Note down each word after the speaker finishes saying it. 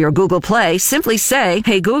your Google Play, simply say,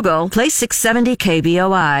 "Hey Google, play 670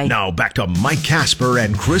 KBOI." Now back to Mike Casper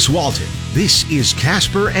and Chris Walton. This is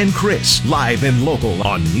Casper and Chris, live and local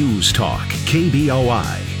on News Talk,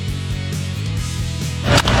 KBOI.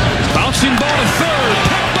 Bouncing ball to third,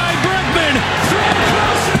 picked by Bregman. Throw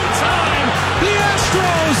close in time. The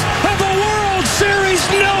Astros have a World Series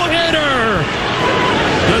no-hitter.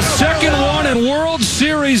 The second one in World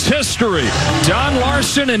Series history. Don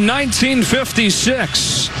Larson in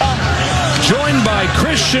 1956. Joined by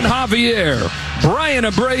Christian Javier, Brian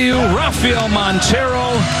Abreu, Rafael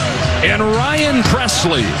Montero, and Ryan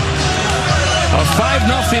Presley. A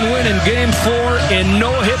 5-0 win in Game 4 in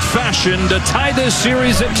no-hit fashion to tie this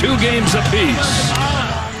series at 2 games apiece.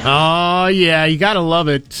 Oh, yeah, you got to love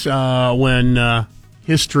it when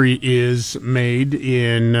history is made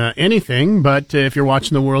in anything. But if you're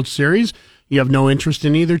watching the World Series, you have no interest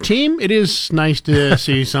in either team, it is nice to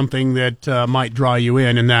see something that might draw you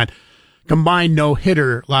in. And that combined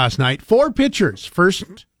no-hitter last night. 4 pitchers,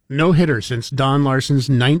 first no-hitter since Don Larson's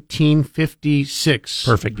 1956.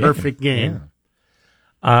 Perfect game.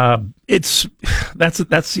 Yeah. That's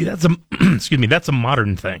a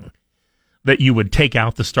modern thing that you would take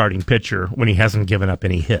out the starting pitcher when he hasn't given up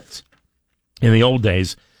any hits. In the old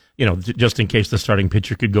days, just in case the starting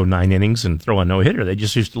pitcher could go 9 innings and throw a no-hitter, they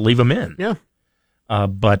just used to leave him in. Yeah.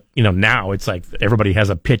 But now it's like everybody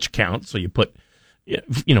has a pitch count, so you put,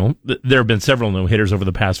 there have been several no-hitters over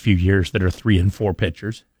the past few years that are 3 and 4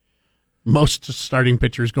 pitchers. Most starting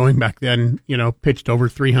pitchers going back then, pitched over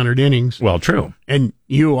 300 innings. Well, true. And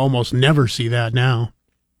you almost never see that now.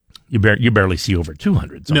 You barely see over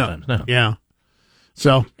 200 sometimes. No. Yeah.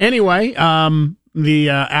 So, anyway, the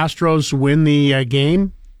Astros win the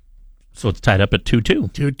game. So it's tied up at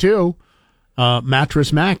 2-2. 2-2.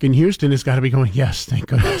 Mattress Mac in Houston has got to be going, yes, thank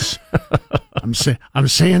goodness. I'm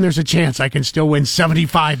saying there's a chance I can still win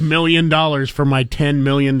 $75 million for my $10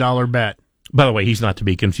 million bet. By the way, he's not to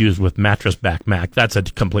be confused with Mattress Back Mac. That's a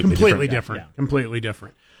completely different. Yeah. Completely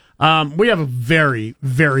different. We have a very,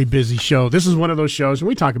 very busy show. This is one of those shows, and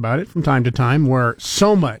we talk about it from time to time, where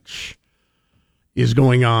so much is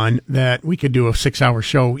going on that we could do a 6-hour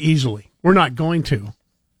show easily. We're not going to,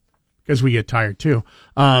 because we get tired too.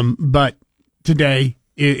 But today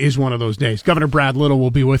is one of those days. Governor Brad Little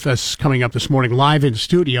will be with us coming up this morning live in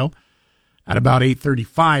studio at about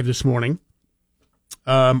 8:35 this morning.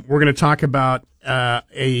 We're going to talk about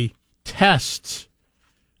a test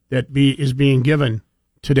that is being given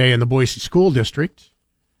today in the Boise School District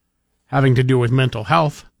having to do with mental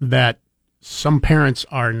health that some parents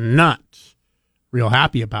are not real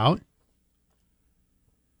happy about.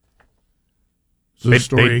 So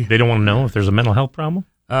they don't want to know if there's a mental health problem?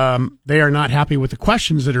 They are not happy with the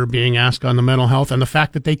questions that are being asked on the mental health and the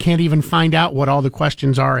fact that they can't even find out what all the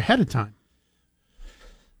questions are ahead of time.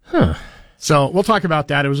 Huh. So we'll talk about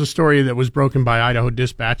that. It was a story that was broken by Idaho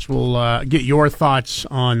Dispatch. We'll get your thoughts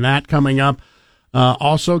on that coming up.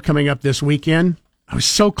 Also coming up this weekend, I was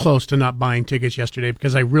so close to not buying tickets yesterday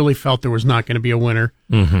because I really felt there was not going to be a winner.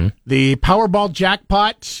 Mm-hmm. The Powerball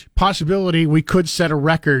jackpot possibility, we could set a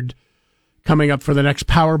record coming up for the next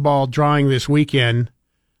Powerball drawing this weekend.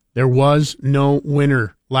 There was no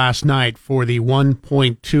winner last night for the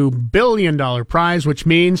 $1.2 billion prize, which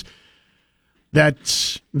means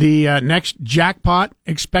that the next jackpot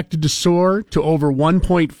expected to soar to over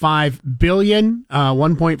 $1.5 billion.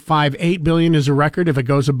 $1.58 billion is a record. If it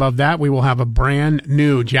goes above that, we will have a brand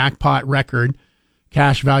new jackpot record.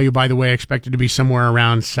 Cash value, by the way, expected to be somewhere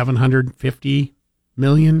around $750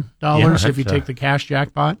 million if you take the cash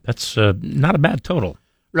jackpot. That's not a bad total.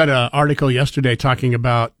 Read an article yesterday talking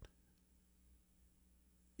about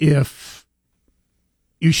if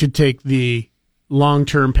you should take the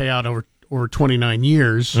long-term payout over 29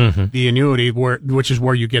 years, the annuity, which is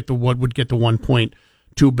where you get what would get the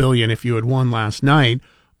 $1.2 billion if you had won last night,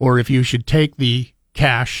 or if you should take the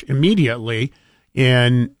cash immediately.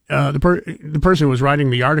 And the person who was writing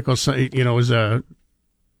the article, was a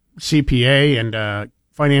CPA and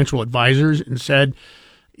financial advisors, and said,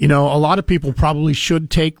 a lot of people probably should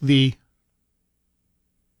take the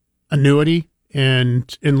annuity.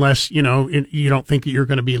 And unless, you don't think that you're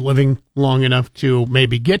going to be living long enough to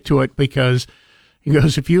maybe get to it, because he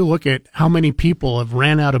goes, if you look at how many people have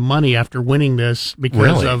ran out of money after winning this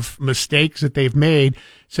because of mistakes that they've made,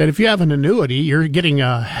 said if you have an annuity, you're getting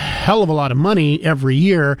a hell of a lot of money every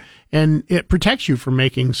year, and it protects you from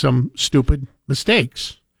making some stupid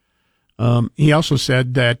mistakes. He also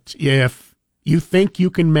said that if you think you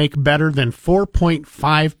can make better than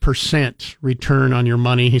 4.5% return on your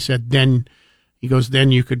money, he said, then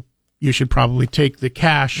you should probably take the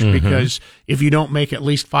cash, because if you don't make at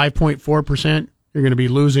least 5.4%, you're going to be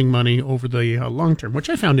losing money over the long term, which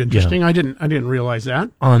I found interesting. Yeah. I didn't realize that.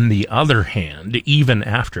 On the other hand, even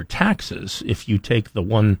after taxes, if you take the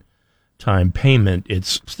one-time payment,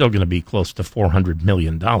 it's still going to be close to $400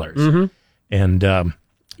 million. Mm-hmm. And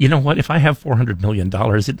you know what? If I have $400 million,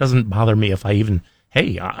 it doesn't bother me if I even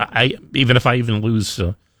even if I lose,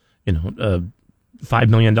 $5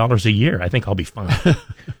 million a year, I think I'll be fine.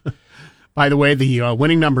 By the way, the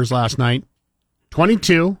winning numbers last night,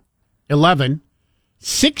 22, 11,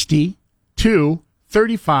 60, 2,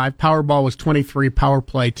 35. Powerball was 23, Power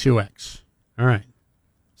Play 2X. All right.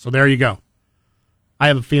 So there you go. I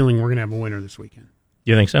have a feeling we're going to have a winner this weekend.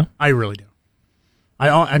 You think so? I really do.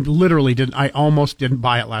 I literally didn't. I almost didn't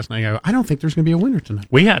buy it last night. I don't think there's going to be a winner tonight.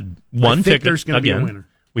 We had one ticket. There's going to be a winner.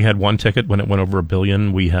 We had one ticket when it went over $1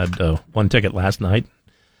 billion. We had one ticket last night.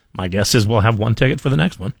 My guess is we'll have one ticket for the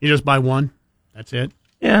next one. You just buy one? That's it?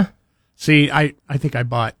 Yeah. See, I think I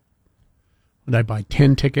bought, what did I buy,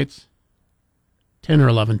 10 tickets? 10 or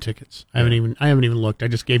 11 tickets. I haven't even looked. I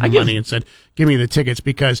just gave you money and said, give me the tickets,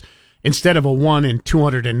 because instead of a 1 in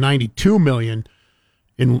 292 million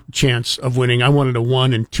in chance of winning, I wanted a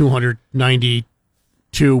 1 in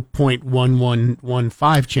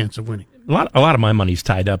 292.1115 chance of winning. A lot of my money's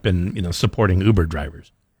tied up in supporting Uber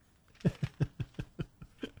drivers.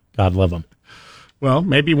 God love them. Well,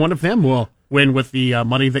 maybe one of them will win with the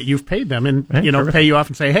money that you've paid them, and pay you off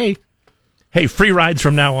and say, hey, free rides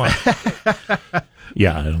from now on.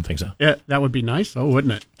 Yeah, I don't think so. Yeah, that would be nice, though,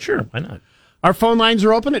 wouldn't it? Sure, why not? Our phone lines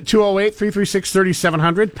are open at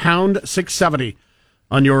 208-336-3700, pound 670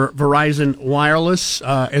 on your Verizon Wireless.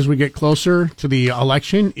 As we get closer to the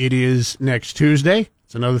election, it is next Tuesday.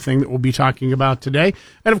 It's another thing that we'll be talking about today.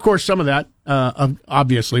 And, of course, some of that,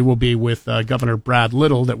 obviously, will be with Governor Brad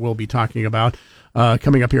Little that we'll be talking about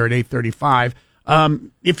coming up here at 8:35.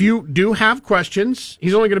 If you do have questions,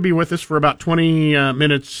 he's only going to be with us for about 20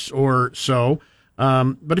 minutes or so.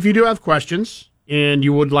 But if you do have questions and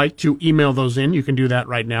you would like to email those in, you can do that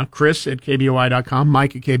right now. Chris at KBOI.com,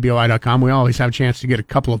 Mike at KBOI.com. We always have a chance to get a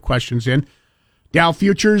couple of questions in. Dow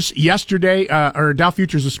futures yesterday, or Dow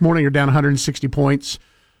futures this morning are down 160 points.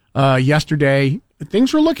 Yesterday,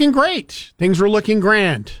 things were looking great. Things were looking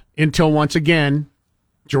grand until once again,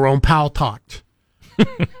 Jerome Powell talked.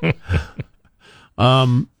 It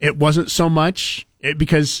wasn't so much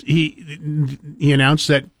because he announced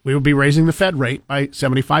that we would be raising the Fed rate by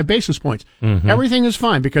 75 basis points. Mm-hmm. Everything is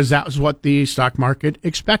fine because that was what the stock market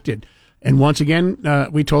expected. And once again,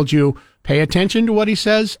 we told you, pay attention to what he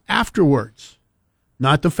says afterwards.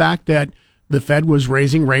 Not the fact that the Fed was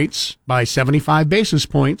raising rates by 75 basis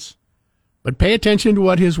points, but pay attention to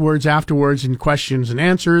what his words afterwards in questions and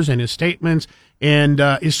answers and his statements. And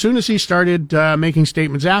as soon as he started making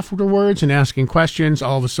statements afterwards and asking questions,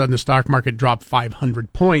 all of a sudden the stock market dropped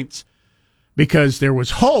 500 points because there was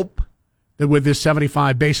hope that with this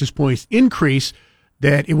 75 basis points increase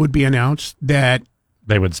that it would be announced that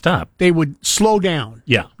they would stop. They would slow down.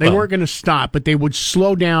 Yeah. They weren't going to stop, but they would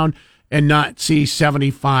slow down and not see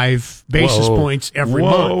 75 basis points every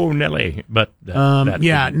month. Whoa, Nelly. But he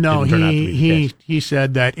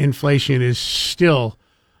said that inflation is still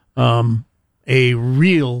a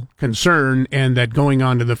real concern and that going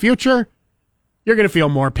on to the future, you're going to feel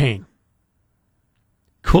more pain.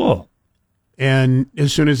 Cool. And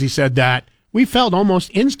as soon as he said that, we felt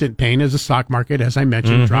almost instant pain as the stock market, as I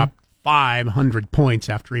mentioned, dropped 500 points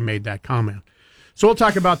after he made that comment. So we'll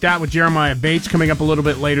talk about that with Jeremiah Bates coming up a little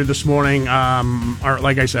bit later this morning.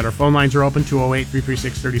 Like I said, our phone lines are open,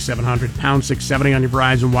 208-336-3700, pound 670 on your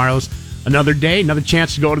Verizon Wireless. Another day, another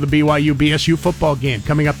chance to go to the BYU-BSU football game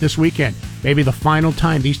coming up this weekend. Maybe the final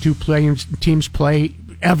time these two teams play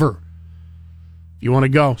ever. If you want to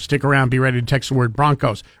go, stick around, be ready to text the word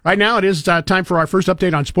Broncos. Right now, it is time for our first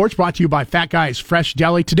update on sports, brought to you by Fat Guys Fresh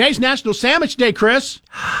Deli. Today's National Sandwich Day, Chris.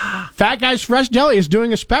 Fat Guys Fresh Deli is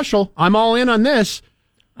doing a special. I'm all in on this.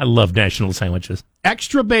 I love national sandwiches.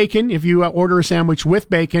 Extra bacon if you order a sandwich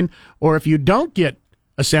with bacon, or if you don't get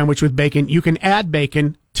a sandwich with bacon, you can add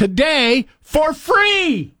bacon today for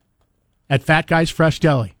free at Fat Guys Fresh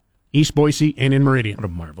Deli, East Boise and in Meridian. What a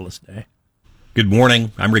marvelous day. Good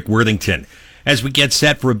morning. I'm Rick Worthington. As we get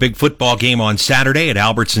set for a big football game on Saturday at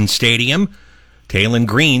Albertson Stadium, Taylon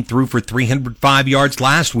Green threw for 305 yards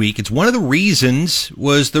last week. It's one of the reasons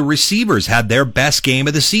was the receivers had their best game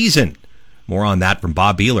of the season. More on that from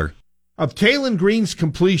Bob Beeler. Of Taylon Green's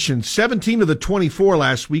completions, 17 of the 24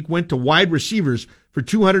 last week went to wide receivers for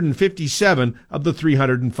 257 of the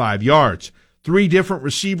 305 yards. 3 different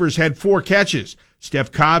receivers had 4 catches.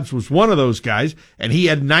 Steph Cobbs was one of those guys, and he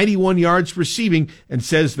had 91 yards receiving and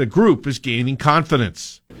says the group is gaining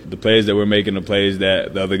confidence. The plays that we're making, the plays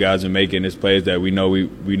that the other guys are making, is plays that we know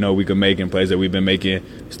we can make, and plays that we've been making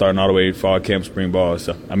starting all the way fall camp, spring ball.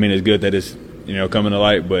 So, I mean, it's good that it's, coming to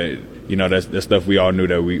light, but, that's stuff we all knew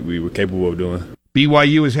that we were capable of doing.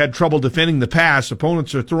 BYU has had trouble defending the pass.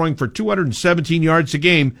 Opponents are throwing for 217 yards a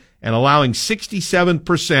game and allowing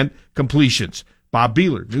 67% completions. Bob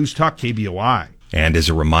Beeler, News Talk KBOI. And as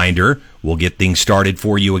a reminder, we'll get things started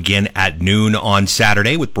for you again at noon on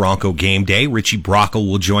Saturday with Bronco Game Day. Richie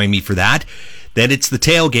Brockle will join me for that. Then it's the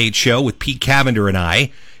Tailgate Show with Pete Cavender and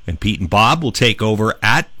I. And Pete and Bob will take over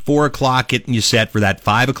at 4 o'clock, getting you set for that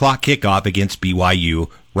 5 o'clock kickoff against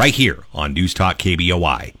BYU right here on News Talk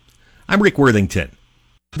KBOI. I'm Rick Worthington.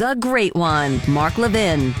 The Great One, Mark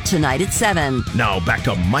Levin, tonight at 7. Now back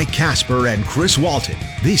to Mike Casper and Chris Walton.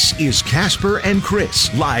 This is Casper and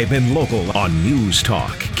Chris, live and local on News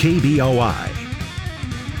Talk KBOI.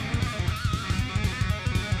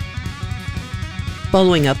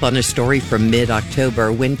 Following up on a story from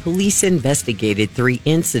mid-October when police investigated 3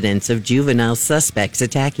 incidents of juvenile suspects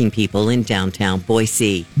attacking people in downtown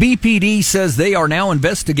Boise. BPD says they are now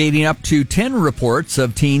investigating up to 10 reports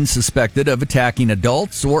of teens suspected of attacking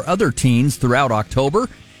adults or other teens throughout October,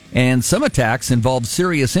 and some attacks involved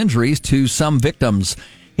serious injuries to some victims.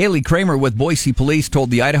 Haley Kramer with Boise Police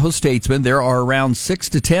told the Idaho Statesman there are around 6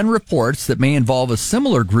 to 10 reports that may involve a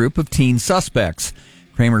similar group of teen suspects.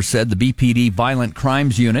 Kramer said the BPD Violent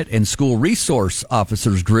Crimes Unit and School Resource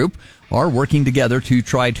Officers Group are working together to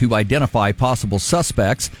try to identify possible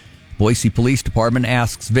suspects. Boise Police Department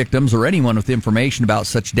asks victims or anyone with information about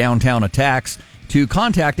such downtown attacks to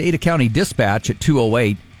contact Ada County Dispatch at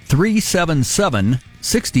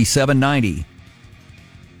 208-377-6790.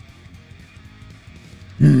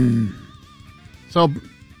 So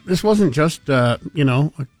this wasn't just, a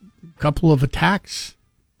couple of attacks.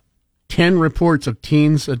 10 reports of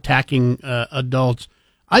teens attacking adults.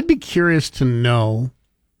 I'd be curious to know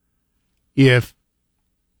if,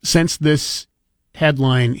 since this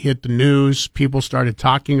headline hit the news, people started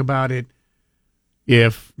talking about it,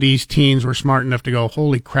 if these teens were smart enough to go,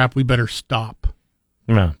 holy crap, we better stop.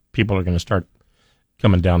 Yeah, people are going to start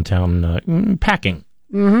coming downtown packing.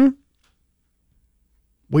 Mm-hmm.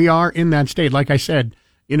 We are in that state. Like I said,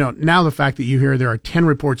 now the fact that you hear there are 10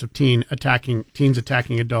 reports of teens attacking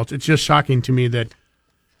adults, it's just shocking to me that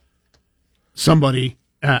somebody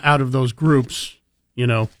out of those groups,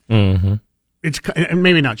 mm-hmm. It's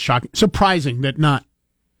maybe not shocking, surprising that not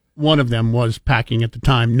one of them was packing at the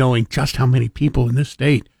time, knowing just how many people in this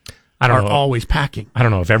state are always packing. I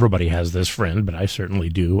don't know if everybody has this friend, but I certainly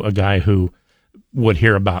do. A guy who would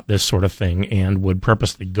hear about this sort of thing and would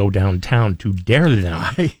purposely go downtown to dare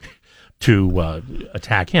them to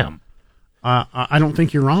attack him. I don't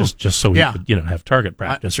think you're wrong. Just so he could, have target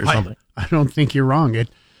practice or something. I don't think you're wrong.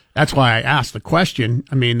 That's why I asked the question.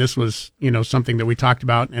 I mean, this was, something that we talked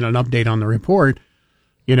about in an update on the report.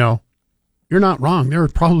 You're not wrong. There are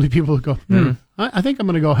probably people who go, I think I'm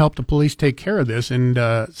going to go help the police take care of this and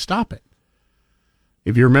stop it.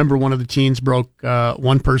 If you remember, one of the teens broke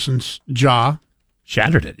one person's jaw.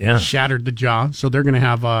 Shattered it, yeah. Shattered the jaw. So they're going to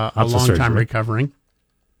have a long time recovering.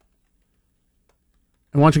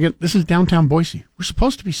 And once again, this is downtown Boise. We're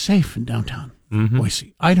supposed to be safe in downtown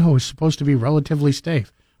Boise. Idaho is supposed to be relatively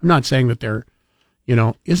safe. I'm not saying that there,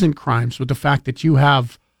 isn't crimes, but the fact that you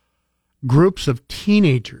have groups of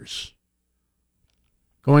teenagers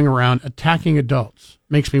going around attacking adults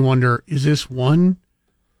makes me wonder, is this one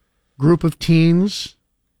group of teens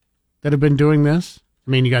that have been doing this?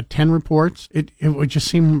 I mean, you got 10 reports. It would just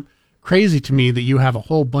seem crazy to me that you have a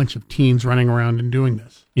whole bunch of teens running around and doing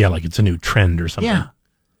this. Yeah, like it's a new trend or something. Yeah.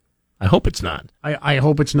 I hope it's not. I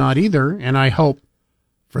hope it's not either, and I hope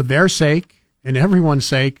for their sake and everyone's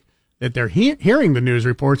sake that they're hearing the news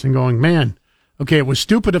reports and going, man, okay, it was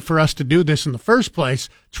stupid for us to do this in the first place.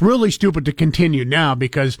 It's really stupid to continue now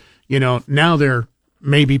because, now there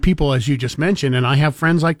may be people, as you just mentioned, and I have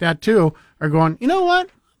friends like that too, are going, you know what?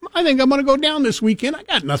 I think I'm going to go down this weekend. I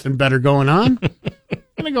got nothing better going on. I'm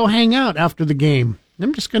going to go hang out after the game.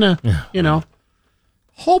 I'm just going to,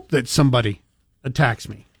 hope that somebody attacks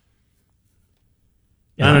me.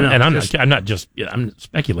 I don't know. And I'm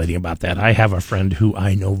speculating about that. I have a friend who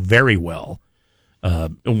I know very well.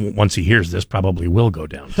 Once he hears this, probably will go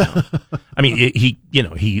downtown. I mean, he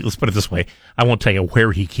let's put it this way. I won't tell you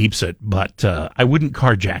where he keeps it, but I wouldn't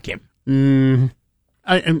carjack him.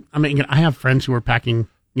 I have friends who are packing,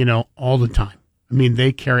 all the time. I mean,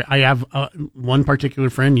 I have one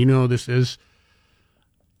particular friend, this is,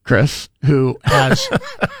 Chris, who has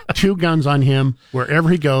 2 guns on him wherever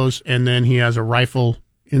he goes, and then he has a rifle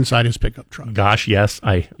inside his pickup truck. Gosh, yes,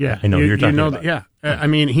 I know you're talking about. Yeah, I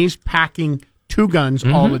mean, he's packing 2 guns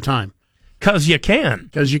all the time. 'Cause you can.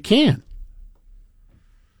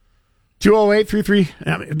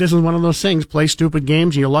 208-33. This is one of those things. Play stupid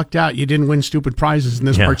games. You lucked out. You didn't win stupid prizes in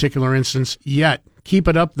this particular instance yet. Keep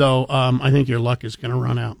it up, though. I think your luck is going to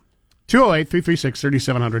run out.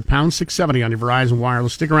 208-336-3700, pound 670 on your Verizon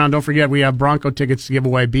Wireless. Stick around. Don't forget, we have Bronco tickets to give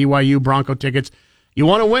away, BYU Bronco tickets. You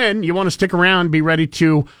want to win, you want to stick around, be ready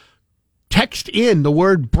to text in the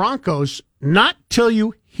word Broncos, not till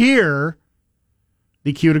you hear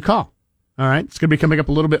the cue to call. All right, it's going to be coming up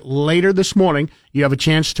a little bit later this morning. You have a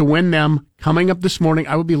chance to win them coming up this morning.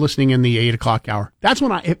 I will be listening in the 8 o'clock hour. That's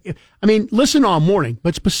when I mean, listen all morning,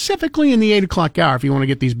 but specifically in the 8 o'clock hour, if you want to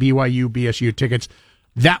get these BYU, BSU tickets,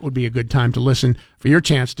 that would be a good time to listen for your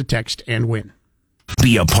chance to text and win.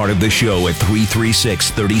 Be a part of the show at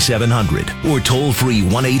 336-3700 or toll free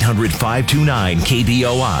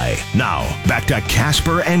 1-800-529-KBOI. Now, back to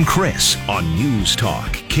Casper and Chris on News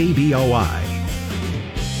Talk, KBOI.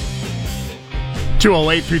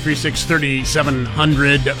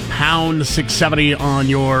 208-336-3700, pound 670 on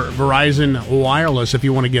your Verizon Wireless if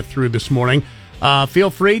you want to get through this morning.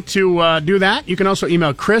 Feel free to do that. You can also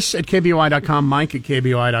email Chris at KBOI.com, Mike at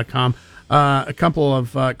KBOI.com. A couple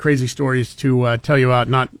of crazy stories to tell you about,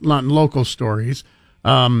 not local stories.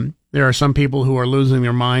 There are some people who are losing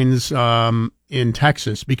their minds in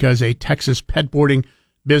Texas because a Texas pet boarding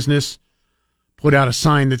business put out a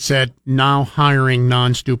sign that said, "Now hiring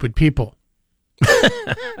non-stupid people."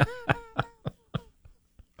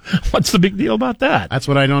 What's the big deal about that? That's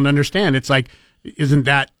what I don't understand. It's like, isn't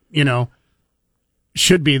that,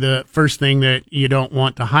 should be the first thing that you don't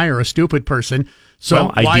want to hire a stupid person.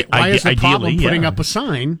 So why is the problem putting up a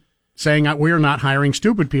sign saying we're not hiring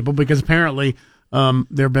stupid people? Because apparently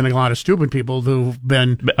there have been a lot of stupid people who've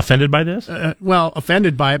been offended by this.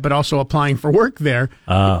 Offended by it, but also applying for work there.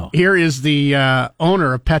 Oh. Here is the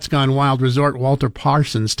owner of Pets Gone Wild Resort, Walter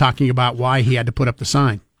Parsons, talking about why he had to put up the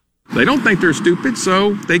sign. They don't think they're stupid,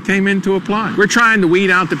 so they came in to apply. We're trying to weed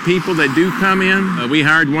out the people that do come in. We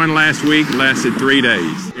hired one last week, lasted 3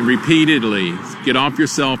 days. And repeatedly, get off your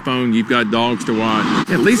cell phone, you've got dogs to watch.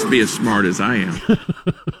 At least be as smart as I am.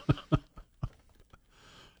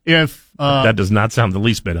 That does not sound the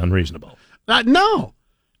least bit unreasonable. No.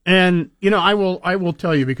 And, I will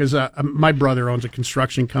tell you, because my brother owns a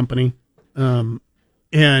construction company,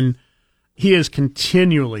 and he is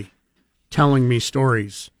continually telling me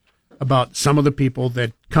stories about some of the people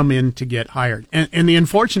that come in to get hired. And the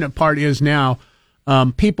unfortunate part is now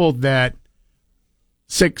people that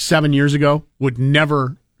 6-7 years ago would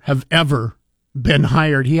never have ever been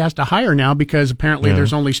hired. He has to hire now because apparently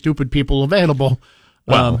there's only stupid people available.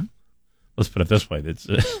 Well, let's put it this way. It's,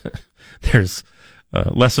 there's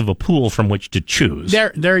less of a pool from which to choose.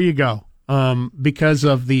 There you go. Because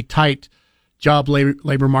of the tight job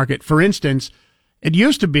labor market. For instance, it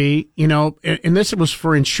used to be, and this was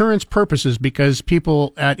for insurance purposes because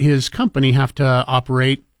people at his company have to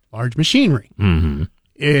operate large machinery. Mm-hmm.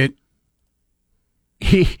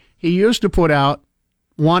 He used to put out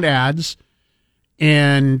want ads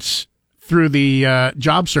and through the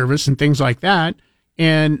job service and things like that,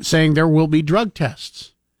 and saying there will be drug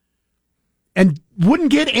tests, and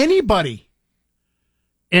wouldn't get anybody.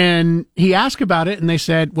 And he asked about it, and they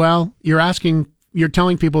said, "Well, you're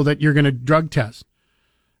telling people that you're going to drug test."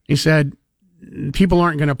 He said, people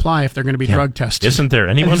aren't going to apply if they're going to be drug tested. Isn't there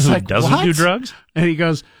anyone who doesn't do drugs? And he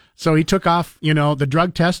goes, so he took off, the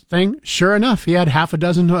drug test thing. Sure enough, he had half a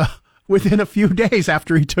dozen within a few days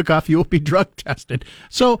after he took off, you'll be drug tested.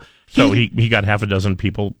 So he got half a dozen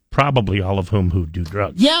people, probably all of whom who do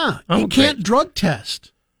drugs. Yeah, he can't drug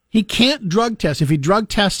test. He can't drug test. If he drug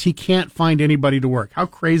tests, he can't find anybody to work. How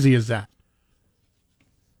crazy is that?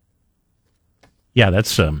 Yeah,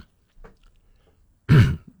 that's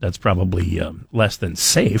that's probably less than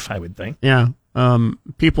safe, I would think. Yeah.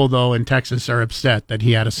 People, though, in Texas are upset that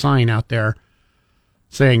he had a sign out there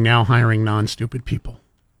saying, now hiring non-stupid people.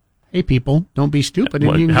 Hey, people, don't be stupid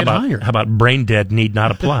and you can get hired. How about brain dead need not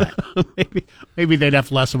apply? maybe they'd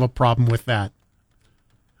have less of a problem with that.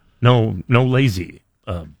 No lazy.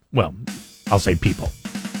 I'll say people.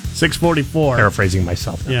 644. Paraphrasing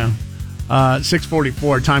myself now. Yeah.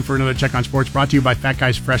 644, time for another Check on Sports, brought to you by Fat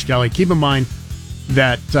Guys Fresh Deli. Keep in mind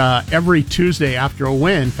that every Tuesday after a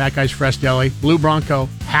win, Fat Guys Fresh Deli, Blue Bronco,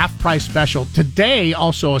 half-price special. Today,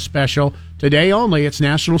 also a special. Today only, it's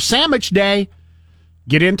National Sandwich Day.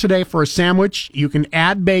 Get in today for a sandwich. You can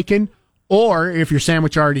add bacon, or if your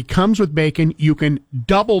sandwich already comes with bacon, you can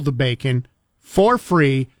double the bacon for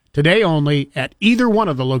free today only at either one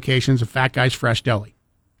of the locations of Fat Guy's Fresh Deli.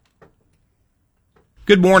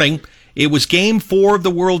 Good morning. It was Game 4 of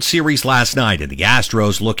the World Series last night, and the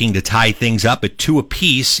Astros looking to tie things up at 2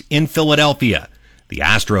 apiece in Philadelphia. The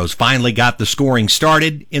Astros finally got the scoring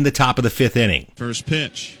started in the top of the 5th inning. First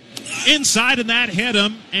pitch. Inside, and that hit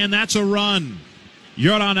him, and that's a run.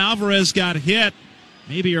 Yordan Alvarez got hit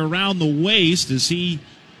maybe around the waist as he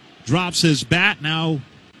drops his bat. Now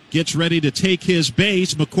gets ready to take his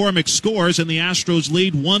base. McCormick scores, and the Astros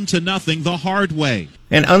lead 1-0 the hard way.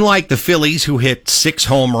 And unlike the Phillies, who hit 6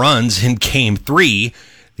 home runs in Game 3,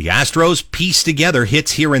 the Astros pieced together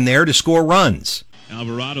hits here and there to score runs.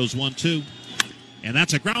 Alvarado's 1-2. And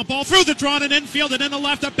that's a ground ball through the drawn and infield, and in the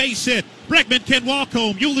left, a base hit. Bregman can walk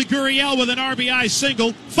home. Yuli Gurriel with an RBI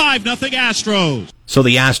single. 5-0 Astros. So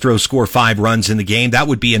the Astros score 5 runs in the game. That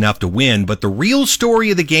would be enough to win, but the real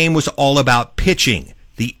story of the game was all about pitching.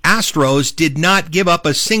 The Astros did not give up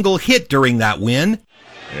a single hit during that win.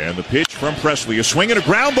 And the pitch from Presley, a swing and a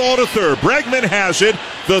ground ball to third. Bregman has it,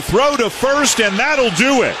 the throw to first, and that'll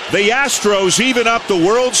do it. The Astros even up the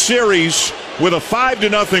World Series with a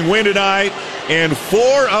 5-0 win tonight, and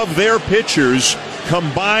 4 of their pitchers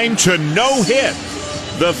combined to no hit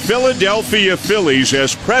the Philadelphia Phillies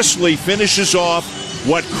as Presley finishes off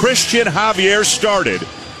what Christian Javier started.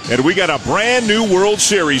 And we got a brand new World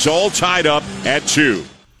Series all tied up at 2.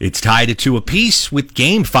 It's tied at 2 apiece with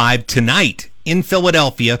Game 5 tonight in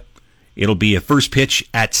Philadelphia. It'll be a first pitch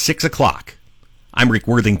at 6 o'clock. I'm Rick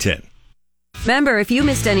Worthington. Remember, if you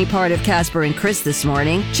missed any part of Casper and Chris this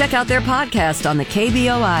morning, check out their podcast on the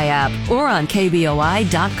KBOI app or on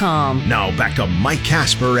KBOI.com. Now back to Mike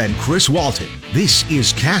Casper and Chris Walton. This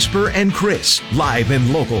is Casper and Chris, live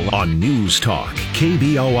and local on News Talk,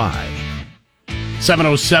 KBOI.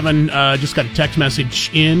 707, just got a text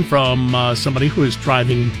message in from somebody who is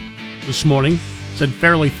driving this morning. Said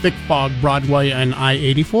fairly thick fog Broadway and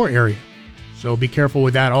I-84 area. So be careful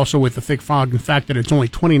with that. Also with the thick fog, the fact that it's only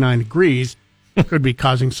 29 degrees could be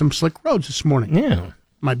causing some slick roads this morning. Yeah.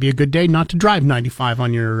 Might be a good day not to drive 95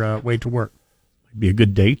 on your way to work. Might be a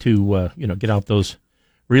good day to get out those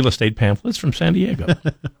real estate pamphlets from San Diego.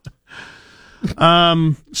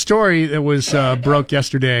 Story that was broke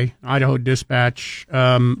yesterday, Idaho Dispatch.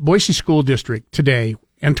 Boise School District today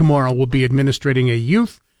and tomorrow will be administering a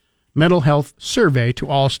youth mental health survey to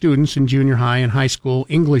all students in junior high and high school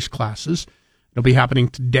English classes. It'll be happening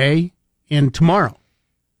today and tomorrow.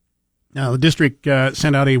 Now, the district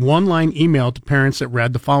sent out a one-line email to parents that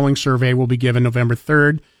read, the following survey will be given November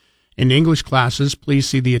 3rd. In English classes, please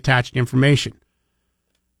see the attached information.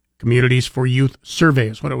 Communities for Youth Survey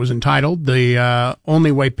is what it was entitled. The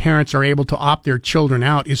only way parents are able to opt their children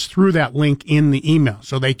out is through that link in the email.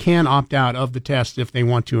 So they can opt out of the test if they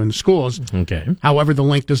want to in the schools. Okay. However, the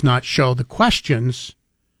link does not show the questions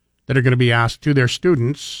that are going to be asked to their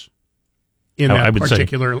students in that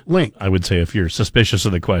particular link. I would say if you're suspicious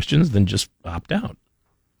of the questions, then just opt out.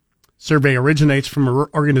 Survey originates from an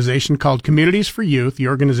organization called Communities for Youth. The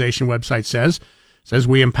organization website says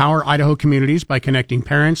we empower Idaho communities by connecting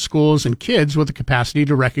parents, schools, and kids with the capacity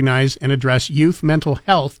to recognize and address youth mental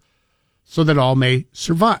health so that all may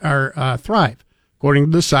survive or thrive. According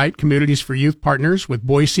to the site, Communities for Youth partners with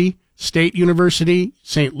Boise State University,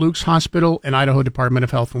 St. Luke's Hospital, and Idaho Department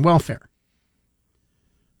of Health and Welfare.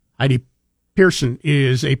 Heidi Pearson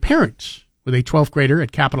is a parent with a 12th grader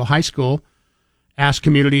at Capitol High School. Asked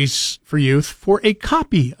Communities for Youth for a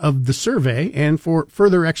copy of the survey and for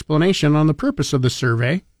further explanation on the purpose of the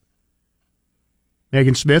survey.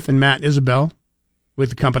 Megan Smith and Matt Isabel with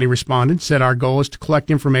the company responded, said our goal is to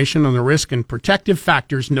collect information on the risk and protective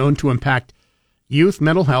factors known to impact youth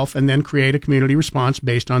mental health and then create a community response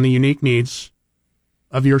based on the unique needs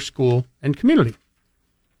of your school and community.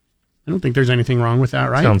 I don't think there's anything wrong with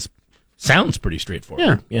that, right? Sounds pretty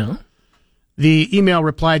straightforward. Yeah. The email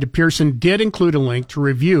reply to Pearson did include a link to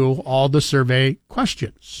review all the survey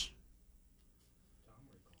questions.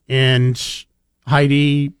 And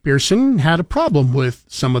Heidi Pearson had a problem with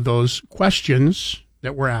some of those questions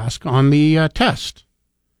that were asked on the test.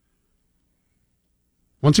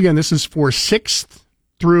 Once again, this is for 6th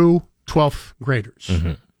through 12th graders.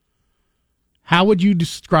 Mm-hmm. How would you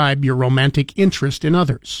describe your romantic interest in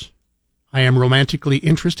others? I am romantically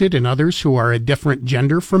interested in others who are a different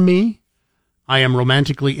gender from me. I am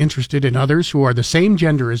romantically interested in others who are the same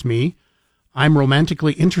gender as me. I'm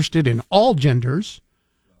romantically interested in all genders.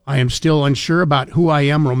 I am still unsure about who I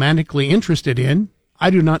am romantically interested in. I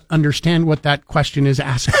do not understand what that question is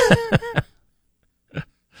asking.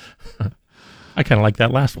 I kind of like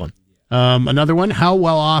that last one. Another one, how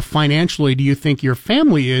well off financially do you think your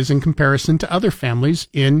family is in comparison to other families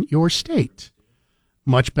in your state?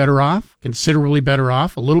 much better off, considerably better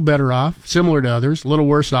off, a little better off, similar to others, a little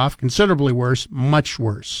worse off, considerably worse, much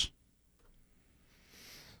worse.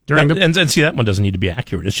 And see, that one doesn't need to be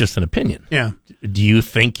accurate. It's just an opinion. Yeah. Do you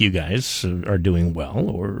think you guys are doing well,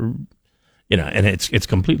 or, and it's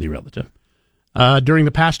completely relative. During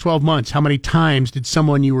the past 12 months, how many times did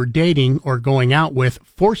someone you were dating or going out with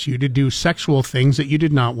force you to do sexual things that you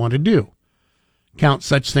did not want to do? Count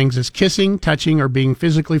such things as kissing, touching, or being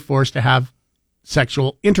physically forced to have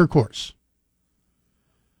sexual intercourse.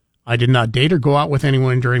 I did not date or go out with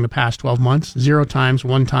anyone during the past 12 months. 0 times,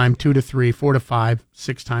 1 time, 2 to 3, 4 to 5,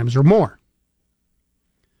 6 times or more.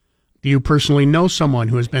 Do you personally know someone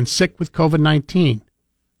who has been sick with COVID-19?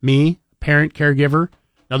 Me, parent, caregiver,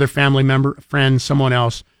 another family member, a friend, someone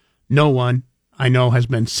else. No one I know has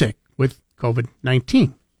been sick with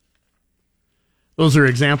COVID-19. Those are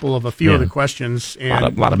example of a few of the questions. And a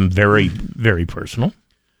lot of them very, very personal.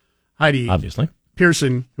 Heidi, obviously.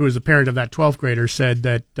 Pearson, who is a parent of that 12th grader, said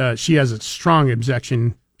that she has a strong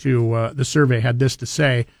objection to the survey, had this to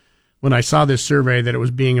say: when I saw this survey that it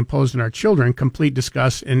was being imposed on our children, complete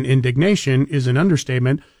disgust and indignation is an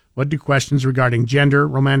understatement. What do questions regarding gender,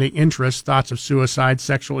 romantic interests, thoughts of suicide,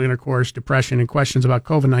 sexual intercourse, depression, and questions about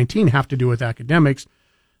COVID-19 have to do with academics?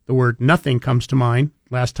 The word nothing comes to mind.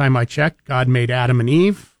 Last time I checked, God made Adam and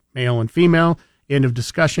Eve, male and female. End of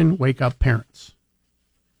discussion. Wake up, parents.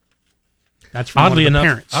 That's from one of the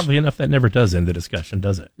parents. Oddly enough, that never does end the discussion,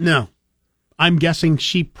 does it? No. I'm guessing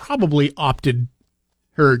she probably opted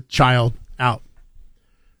her child out.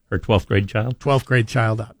 Her 12th grade child? 12th grade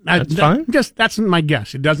child out. That's fine. That's my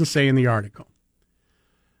guess. It doesn't say in the article.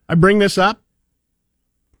 I bring this up.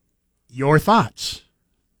 Your thoughts.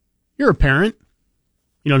 You're a parent.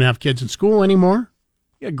 You don't have kids in school anymore.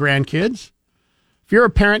 You have grandkids. If you're a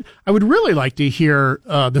parent, I would really like to hear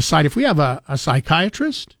the side. If we have a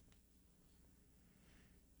psychiatrist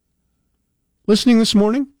listening this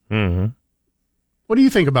morning, what do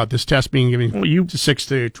you think about this test being given to 6th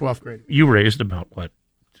to 12th grade? You raised about, what,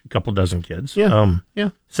 a couple dozen kids? Yeah.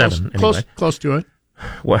 7, anyway. Close to it.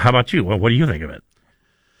 Well, how about you? What do you think of it?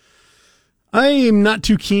 I am not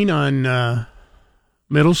too keen on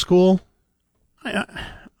middle school.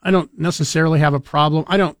 I don't necessarily have a problem.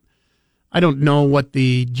 I don't know what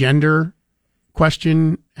the gender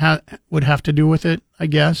question would have to do with it, I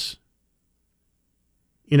guess.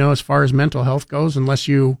 As far as mental health goes, unless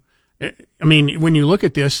when you look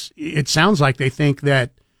at this, it sounds like they think that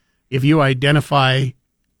if you identify,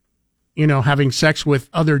 having sex with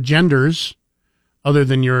other genders other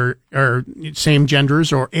than or same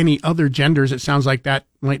genders or any other genders, it sounds like that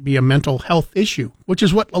might be a mental health issue, which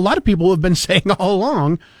is what a lot of people have been saying all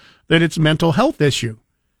along, that it's a mental health issue.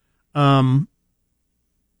 I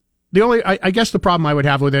guess the problem I would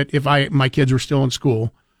have with it, if my kids were still in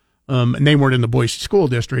school, and they weren't in the Boise School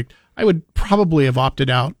District, I would probably have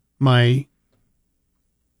opted out my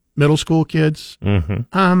middle school kids. Mm-hmm.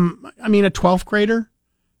 A 12th grader,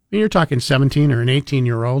 you're talking 17 or an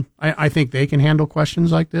 18-year-old. I think they can handle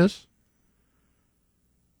questions like this.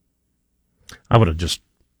 I would have just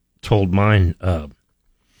told mine,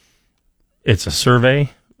 it's a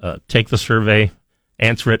survey. Take the survey,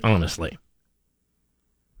 answer it honestly.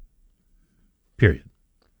 Period.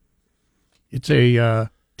 It's a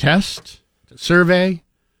test, it's a survey.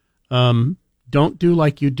 Don't do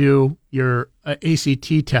like you do your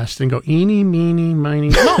ACT test and go eeny, meeny, miny.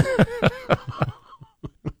 No.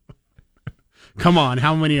 Come on,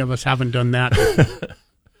 how many of us haven't done that?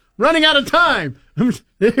 Running out of time.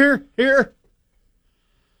 Here.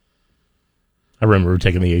 I remember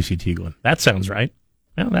taking the ACT going, that sounds right.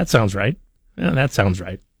 Yeah, that sounds right. Yeah, that sounds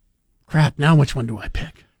right. Crap, now which one do I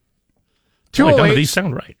pick? None of these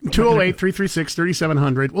sound right.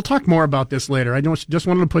 208-336-3700. We'll talk more about this later. I just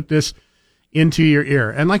wanted to put this into your ear.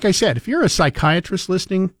 And like I said, if you're a psychiatrist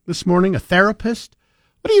listening this morning, a therapist,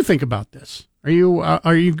 what do you think about this? Are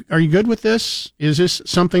you good with this? Is this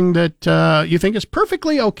something that you think is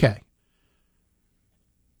perfectly okay?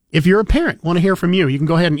 If you're a parent, want to hear from you, you can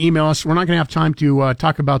go ahead and email us. We're not going to have time to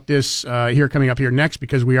talk about this coming up here next,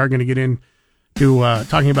 because we are going to get into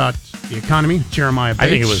talking about the economy. Jeremiah Bates, I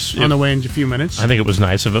think it was on the way in a few minutes. I think it was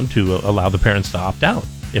nice of them to allow the parents to opt out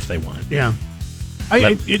if they wanted. Yeah.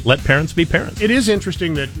 Let parents be parents. It is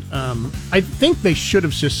interesting that I think they should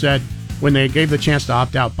have just said, when they gave the chance to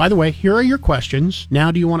opt out, by the way, here are your questions.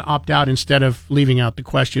 Now do you want to opt out, instead of leaving out the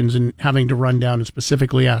questions and having to run down and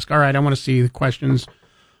specifically ask, all right, I want to see the questions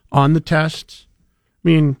on the test? I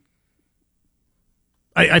mean,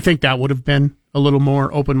 I think that would have been a little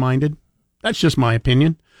more open-minded. That's just my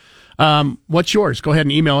opinion. What's yours? Go ahead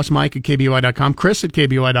and email us, Mike at KBOI.com, Chris at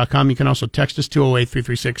KBOI.com. You can also text us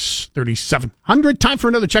 208-336-3700. Time for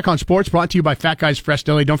another Check on Sports, brought to you by Fat Guys Fresh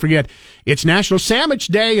Deli. Don't forget, it's National Sandwich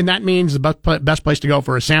Day, and that means the best place to go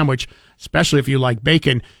for a sandwich, especially if you like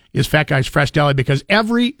bacon, is Fat Guys Fresh Deli, because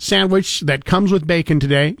every sandwich that comes with bacon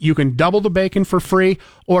today, you can double the bacon for free,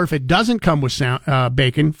 or if it doesn't come with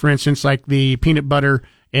bacon, for instance, like the peanut butter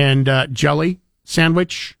and jelly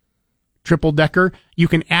sandwich, triple decker, you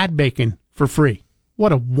can add bacon for free.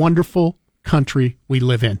 What a wonderful country we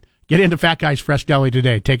live in. Get into Fat Guys Fresh Deli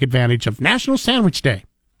today. Take advantage of National Sandwich Day.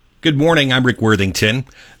 Good morning. I'm Rick Worthington.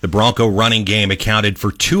 The Bronco running game accounted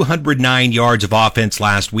for 209 yards of offense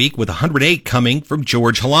last week, with 108 coming from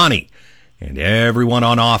George Holani. And everyone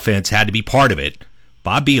on offense had to be part of it.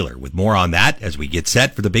 Bob Beeler with more on that as we get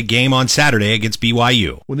set for the big game on Saturday against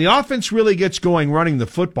BYU. When the offense really gets going running the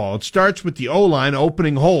football, it starts with the O-line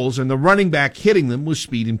opening holes and the running back hitting them with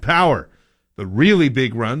speed and power. The really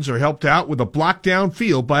big runs are helped out with a block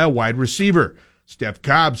downfield by a wide receiver. Steph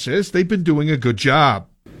Cobb says they've been doing a good job.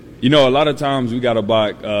 You know, a lot of times we got to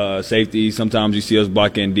block safety. Sometimes you see us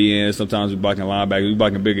blocking DNs. Sometimes we're blocking linebackers. We're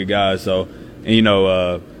blocking bigger guys. So, and you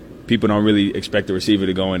know, people don't really expect the receiver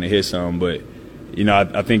to go in and hit some, but you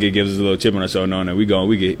know, I think it gives us a little chip on our shoulder knowing that we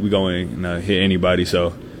go in and hit anybody.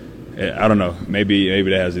 So I don't know. Maybe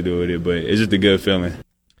that has to do with it, but it's just a good feeling.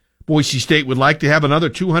 Boise State would like to have another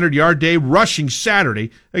 200-yard day rushing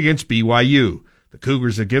Saturday against BYU. The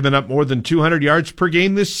Cougars have given up more than 200 yards per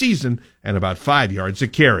game this season and about 5 yards a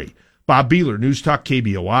carry. Bob Beeler, News Talk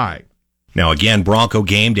KBOI. Now again, Bronco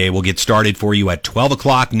game day will get started for you at 12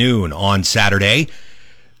 o'clock noon on Saturday.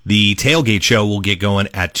 The tailgate show will get going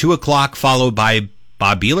at 2 o'clock, followed by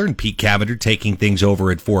Bob Beeler and Pete Cavender taking things over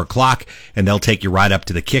at 4 o'clock, and they'll take you right up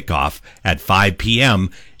to the kickoff at 5 p.m.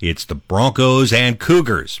 It's the Broncos and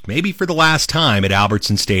Cougars, maybe for the last time at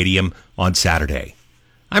Albertson Stadium on Saturday.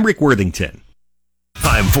 I'm Rick Worthington.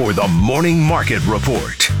 Time for the Morning Market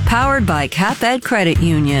Report. Powered by CapEd Credit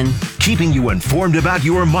Union. Keeping you informed about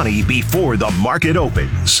your money before the market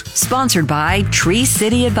opens. Sponsored by Tree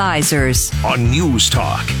City Advisors. On News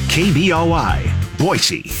Talk, KBOI,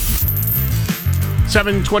 Boise.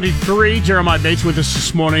 7:23. Jeremiah Bates with us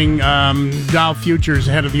this morning. Dow futures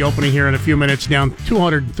ahead of the opening here in a few minutes, down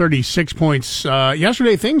 236 points.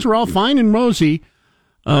 Yesterday, things were all fine and rosy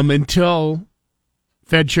until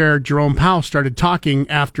Fed Chair Jerome Powell started talking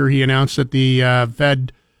after he announced that the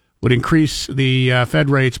Fed would increase the Fed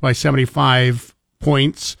rates by 75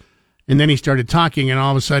 points. And then he started talking, and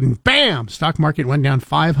all of a sudden, bam, stock market went down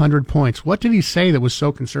 500 points. What did he say that was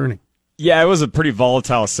so concerning? Yeah, it was a pretty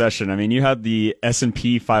volatile session. I mean, you had the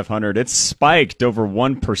S&P 500. It spiked over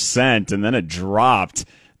 1%, and then it dropped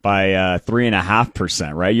by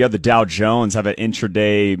 3.5%, right? You have the Dow Jones have an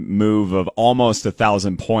intraday move of almost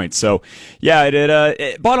 1,000 points. So, yeah,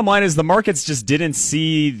 bottom line is the markets just didn't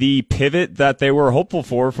see the pivot that they were hopeful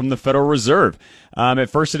for from the Federal Reserve. At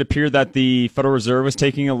first, it appeared that the Federal Reserve was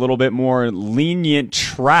taking a little bit more lenient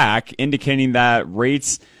track, indicating that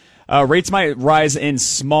rates might rise in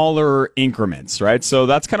smaller increments, right? So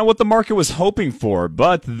that's kind of what the market was hoping for.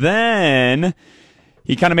 But then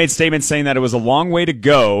he kind of made statements saying that it was a long way to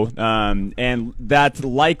go, and that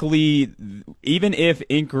likely, even if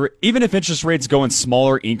interest rates go in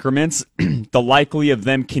smaller increments, the likely of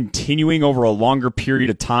them continuing over a longer period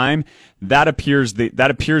of time, that appears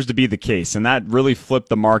to be the case, and that really flipped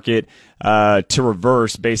the market to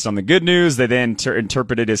reverse based on the good news. They then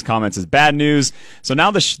interpreted his comments as bad news. So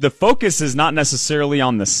now the focus is not necessarily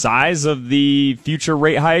on the size of the future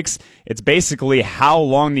rate hikes. It's basically how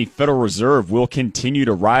long the Federal Reserve will continue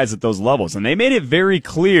to rise at those levels. And they made it very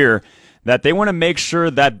clear that they want to make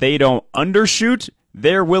sure that they don't undershoot.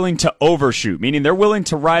 They're willing to overshoot, meaning they're willing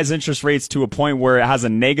to rise interest rates to a point where it has a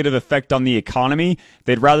negative effect on the economy.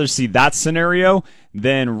 They'd rather see that scenario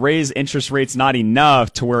than raise interest rates not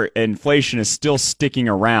enough to where inflation is still sticking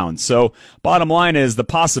around. So bottom line is the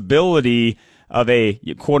possibility of a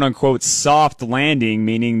quote-unquote soft landing,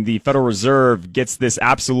 meaning the Federal Reserve gets this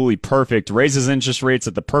absolutely perfect, raises interest rates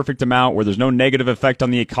at the perfect amount where there's no negative effect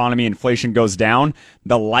on the economy, inflation goes down.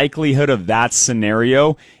 The likelihood of that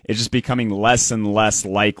scenario is just becoming less and less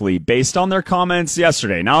likely based on their comments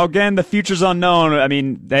yesterday. Now, again, the future's unknown. I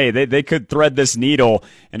mean, hey, they could thread this needle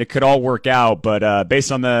and it could all work out, but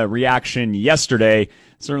based on the reaction yesterday,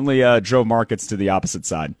 certainly drove markets to the opposite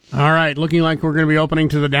side. All right, looking like we're going to be opening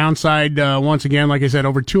to the downside once again. Like I said,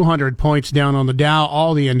 over 200 points down on the Dow.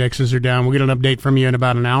 All the indexes are down. We'll get an update from you in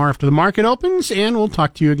about an hour after the market opens, and we'll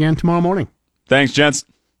talk to you again tomorrow morning. Thanks, gents.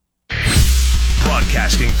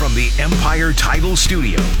 Broadcasting from the Empire Title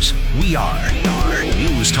Studios, we are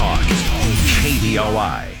News Talk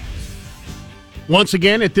KBOI. Once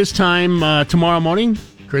again, at this time tomorrow morning,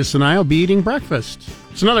 Chris and I will be eating breakfast.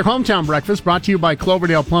 It's another hometown breakfast brought to you by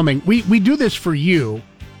Cloverdale Plumbing. We do this for you.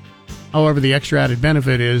 However, the extra added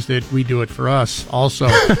benefit is that we do it for us also.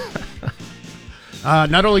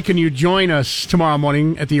 Not only can you join us tomorrow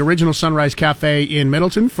morning at the Original Sunrise Cafe in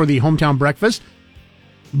Middleton for the hometown breakfast,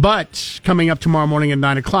 but coming up tomorrow morning at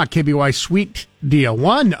 9 o'clock, KBOI Sweet Deal.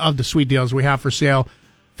 One of the sweet deals we have for sale,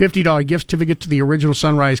 $50 gift certificate to the Original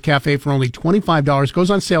Sunrise Cafe for only $25. Goes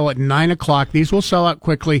on sale at 9 o'clock. These will sell out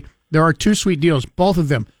quickly. There are two sweet deals, both of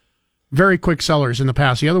them very quick sellers in the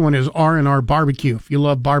past. The other one is R&R Barbecue. If you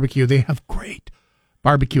love barbecue, they have great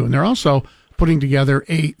barbecue. And they're also putting together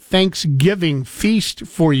a Thanksgiving feast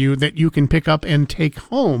for you that you can pick up and take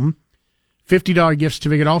home. $50 gift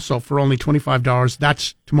certificate also for only $25.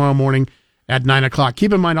 That's tomorrow morning at 9 o'clock.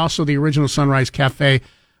 Keep in mind also the Original Sunrise Cafe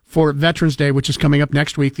for Veterans Day, which is coming up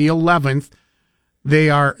next week, the 11th. They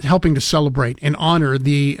are helping to celebrate and honor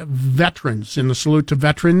the veterans. In the salute to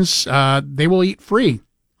veterans, they will eat free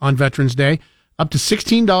on Veterans Day, up to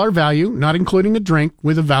 $16 value, not including a drink,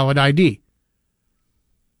 with a valid ID.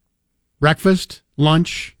 Breakfast,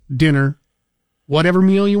 lunch, dinner, whatever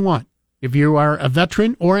meal you want. If you are a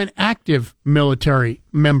veteran or an active military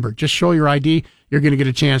member, just show your ID. You're going to get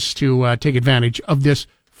a chance to take advantage of this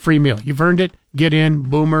free meal. You've earned it. Get in.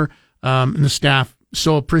 Boomer and the staff,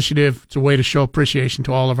 so appreciative. It's a way to show appreciation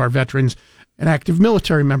to all of our veterans and active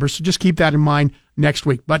military members. So just keep that in mind next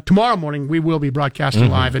week. But tomorrow morning, we will be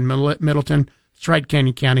broadcasting live in Middleton. That's right,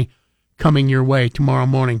 Canyon County, coming your way tomorrow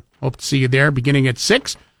morning. Hope to see you there beginning at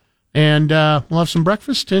 6. And we'll have some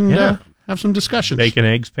breakfast and have some discussions. Bacon,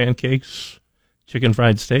 eggs, pancakes, chicken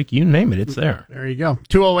fried steak, you name it, it's there. There you go.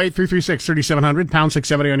 208-336-3700, pound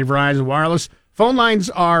 670 on your Verizon Wireless. Phone lines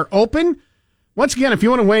are open. Once again, if you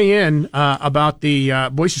want to weigh in about the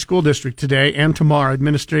Boise School District today and tomorrow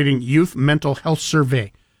administering youth mental health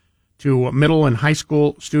survey to middle and high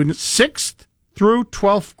school students, 6th through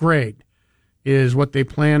 12th grade is what they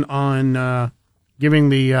plan on giving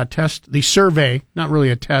the test, the survey, not really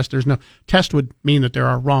a test. There's no test would mean that there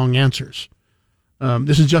are wrong answers.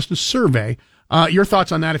 This is just a survey. Your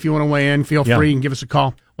thoughts on that, if you want to weigh in, feel free and give us a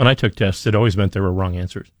call. When I took tests, it always meant there were wrong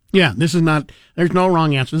answers. Yeah, this is not, there's no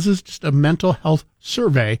wrong answer. This is just a mental health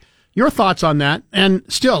survey. Your thoughts on that? And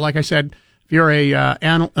still, like I said, if you're a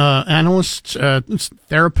analyst,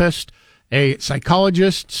 therapist, a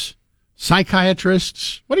psychologist,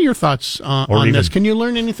 psychiatrist, what are your thoughts on this? Can you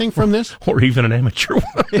learn anything from this? Or even an amateur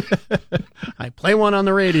one. I play one on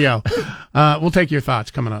the radio. We'll take your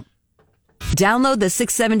thoughts coming up. Download the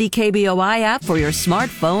 670 KBOI app for your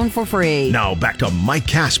smartphone for free. Now back to Mike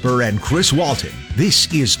Casper and Chris Walton.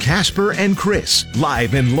 This is Casper and Chris,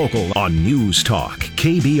 live and local on News Talk,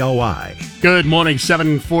 KBOI. Good morning,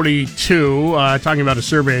 742. Talking about a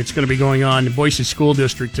survey that's going to be going on in Boise School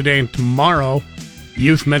District today and tomorrow.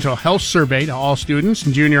 Youth mental health survey to all students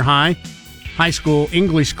in junior high, high school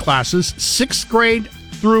English classes, 6th grade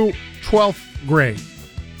through 12th grade.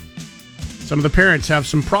 Some of the parents have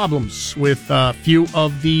some problems with a few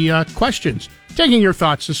of the questions. Taking your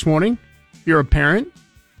thoughts this morning. If you're a parent,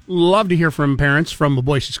 love to hear from parents from the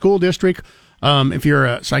Boise School District. If you're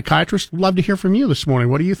a psychiatrist, love to hear from you this morning.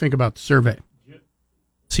 What do you think about the survey?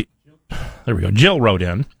 See, there we go. Jill wrote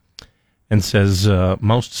in and says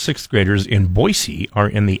most 6th graders in Boise are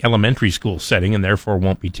in the elementary school setting and therefore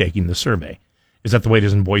won't be taking the survey. Is that the way it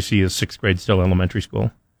is in Boise? Is 6th grade still elementary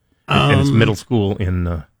school? And it's middle school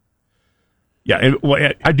in...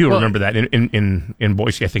 I do remember that. In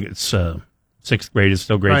Boise, I think it's 6th grade is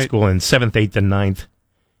still grade school, and 7th, 8th, and 9th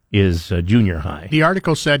is junior high. The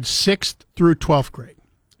article said 6th through 12th grade.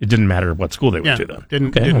 It didn't matter what school they went to, though.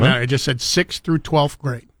 Didn't matter. It just said 6th through 12th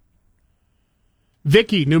grade.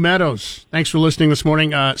 Vicky, New Meadows, thanks for listening this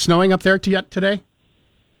morning. Snowing up there yet today?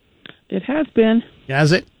 It has been.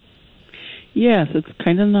 Has it? Yes, it's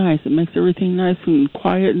kind of nice. It makes everything nice and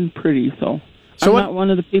quiet and pretty, so I'm not one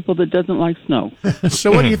of the people that doesn't like snow.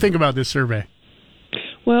 So what do you think about this survey?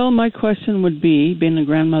 Well, my question would be, being a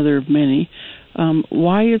grandmother of many,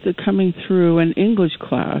 why is it coming through an English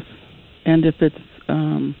class? And if it's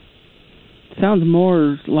sounds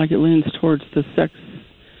more like it leans towards the sex,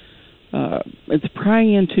 it's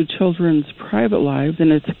prying into children's private lives,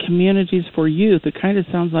 and it's communities for youth. It kind of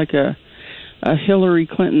sounds like a Hillary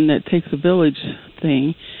Clinton that takes a village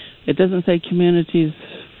thing. It doesn't say communities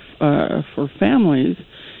for families.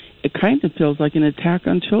 It kind of feels like an attack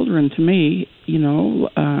on children to me,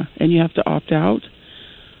 and you have to opt out.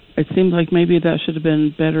 It seems like maybe that should have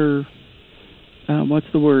been better,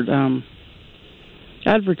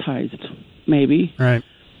 advertised, maybe. Right.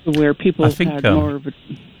 Where people have had more of a...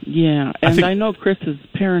 Yeah, and I know Chris's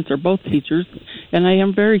parents are both teachers, And I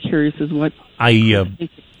am very curious as what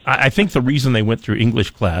I think the reason they went through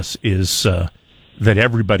English class is that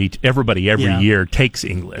everybody every year takes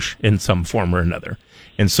English in some form or another,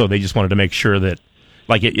 and so they just wanted to make sure that,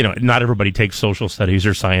 not everybody takes social studies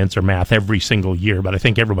or science or math every single year, but I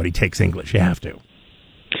think everybody takes English. You have to.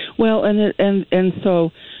 Well, and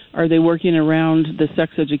so are they working around the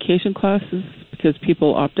sex education classes because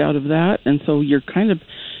people opt out of that, and so you're kind of.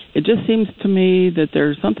 It just seems to me that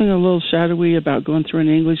there's something a little shadowy about going through an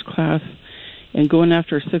English class and going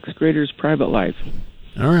after a sixth grader's private life.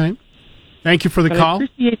 All right. Thank you for the call.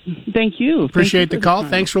 Thank you. Appreciate the call.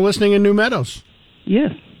 Thanks for listening in New Meadows.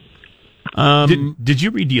 Yes. Did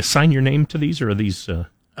you read? Do you sign your name to these, or are these?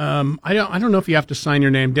 I don't know if you have to sign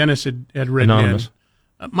your name. Dennis had written anonymous.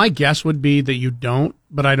 In. My guess would be that you don't,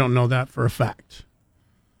 but I don't know that for a fact.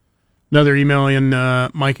 Another email in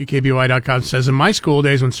Mike at KBOI.com says, in my school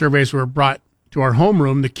days when surveys were brought to our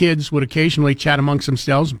homeroom, the kids would occasionally chat amongst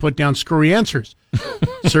themselves and put down screwy answers.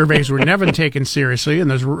 Surveys were never taken seriously,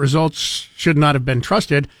 and those results should not have been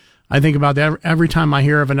trusted. I think about that every time I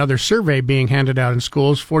hear of another survey being handed out in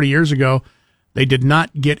schools. 40 years ago, they did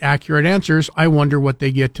not get accurate answers. I wonder what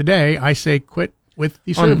they get today. I say quit with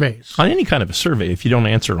the surveys. On any kind of a survey, if you don't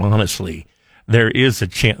answer honestly, there is a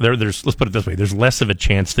chance. There's let's put it this way: there's less of a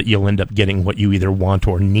chance that you'll end up getting what you either want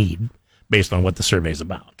or need based on what the survey's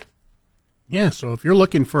about. Yeah. So if you're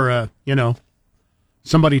looking for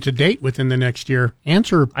somebody to date within the next year,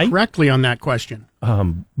 answer correctly on that question.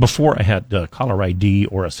 Before I had caller ID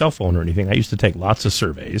or a cell phone or anything, I used to take lots of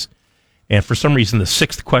surveys, and for some reason, the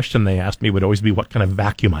sixth question they asked me would always be what kind of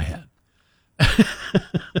vacuum I had.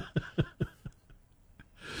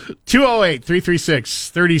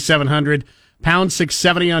 208-336-3700, pound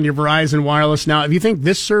 670 on your Verizon Wireless. Now, if you think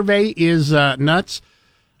this survey is nuts,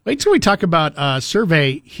 wait till we talk about a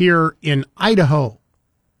survey here in Idaho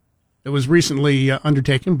that was recently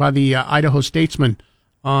undertaken by the Idaho Statesman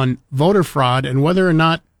on voter fraud and whether or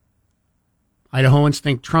not Idahoans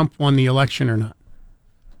think Trump won the election or not.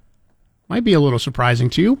 Might be a little surprising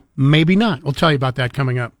to you. Maybe not. We'll tell you about that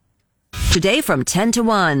coming up. Today from 10 to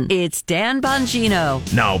 1, it's Dan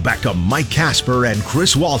Bongino. Now back to Mike Casper and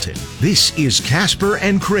Chris Walton. This is Casper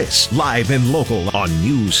and Chris, live and local on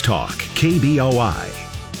News Talk, KBOI.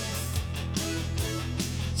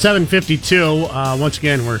 7:52. Once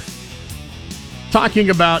again, we're talking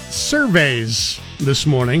about surveys this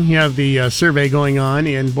morning. You have the survey going on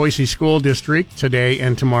in Boise School District today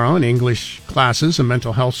and tomorrow in English classes, a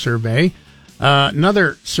mental health survey.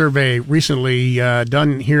 Another survey recently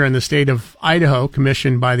done here in the state of Idaho,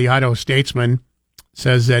 commissioned by the Idaho Statesman,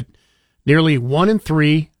 says that nearly 1 in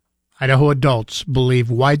 3 Idaho adults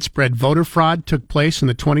believe widespread voter fraud took place in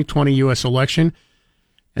the 2020 U.S. election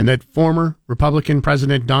and that former Republican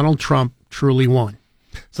President Donald Trump truly won.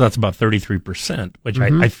 So that's about 33%, which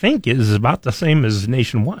I think is about the same as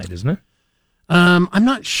nationwide, isn't it? I'm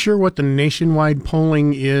not sure what the nationwide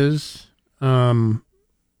polling is.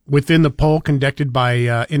 Within the poll conducted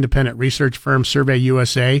by independent research firm Survey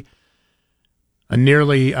USA, a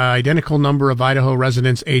nearly identical number of Idaho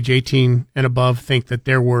residents age 18 and above think that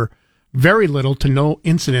there were very little to no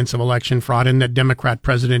incidents of election fraud and that Democrat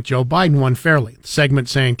President Joe Biden won fairly. The segment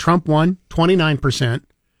saying Trump won, 29%.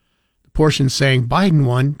 The portion saying Biden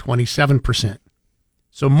won, 27%.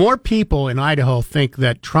 So more people in Idaho think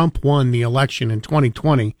that Trump won the election in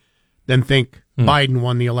 2020 than think Biden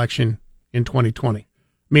won the election in 2020. I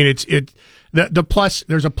mean, the plus.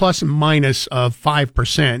 There's a plus and minus of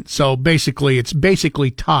 5%. So basically, it's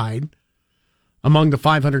tied among the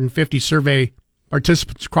 550 survey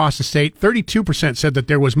participants across the state. 32% said that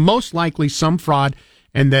there was most likely some fraud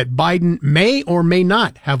and that Biden may or may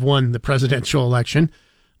not have won the presidential election.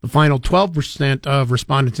 The final 12% of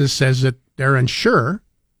respondents says that they're unsure.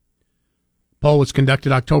 Poll was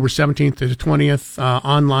conducted October 17th to the 20th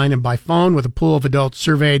online and by phone with a pool of adults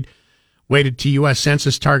surveyed weighted to U.S.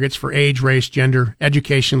 Census targets for age, race, gender,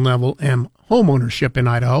 education level, and home ownership in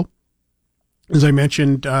Idaho. As I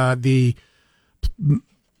mentioned, the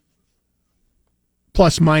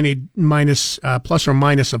plus or minus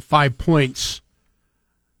of 5 points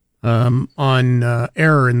on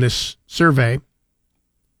error in this survey.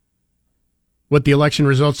 What the election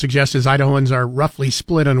results suggest is Idahoans are roughly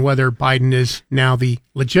split on whether Biden is now the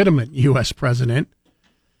legitimate U.S. president.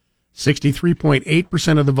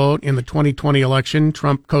 63.8% of the vote in the 2020 election.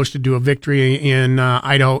 Trump coasted to a victory in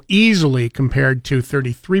Idaho easily compared to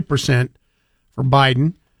 33% for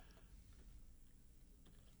Biden.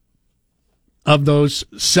 Of those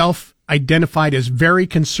self-identified as very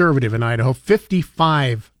conservative in Idaho,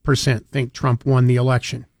 55% think Trump won the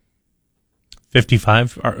election.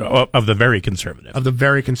 55 of the very conservative. Of the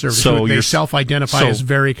very conservative. So they self-identify as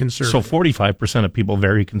very conservative. So 45% of people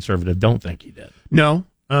very conservative don't think he did. No,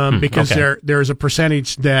 because okay. there's a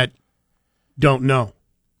percentage that don't know.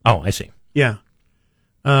 Oh, I see. Yeah.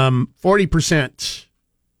 40%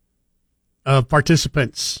 of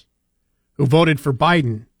participants who voted for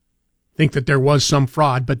Biden think that there was some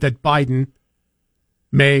fraud, but that Biden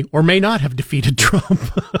may or may not have defeated Trump.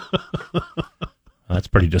 That's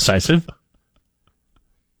pretty decisive.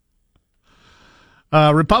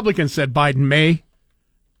 Republicans said Biden may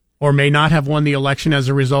or may not have won the election as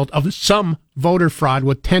a result of some voter fraud,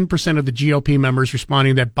 with 10% of the GOP members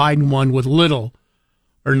responding that Biden won with little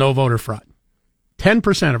or no voter fraud.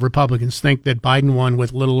 10% of Republicans think that Biden won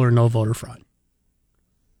with little or no voter fraud.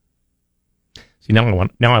 See, now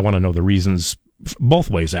I want to know the reasons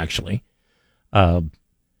both ways, actually. I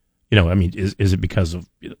mean, is it because of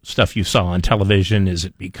stuff you saw on television? Is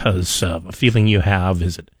it because of a feeling you have?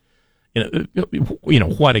 Is it,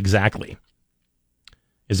 what exactly?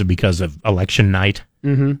 Is it because of election night?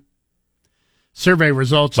 Mm-hmm. Survey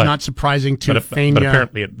results, not surprising to Fania. But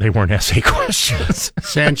apparently they weren't essay questions.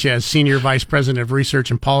 Sanchez, Senior Vice President of Research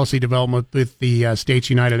and Policy Development with the States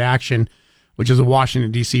United Action, which is a Washington,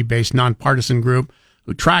 D.C. based nonpartisan group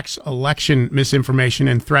who tracks election misinformation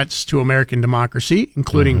and threats to American democracy,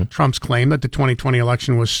 including Trump's claim that the 2020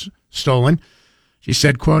 election was stolen. She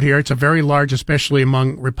said, quote here, "It's a very large, especially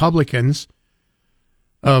among Republicans,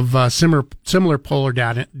 of similar poll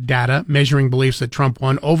data measuring beliefs that Trump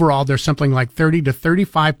won. Overall, there's something like 30 to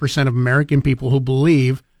 35% of American people who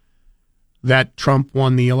believe that Trump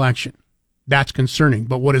won the election. That's concerning.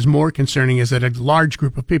 But what is more concerning is that a large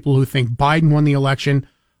group of people who think Biden won the election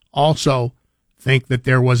also think that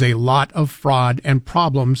there was a lot of fraud and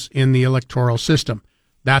problems in the electoral system.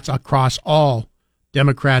 That's across all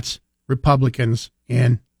Democrats, Republicans,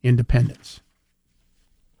 and independents."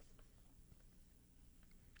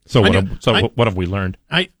 So what have we learned?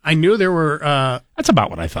 I knew there were... that's about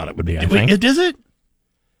what I thought it would be, I think. Is it?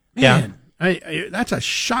 Man, yeah. That's a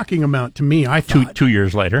shocking amount to me, I thought. 2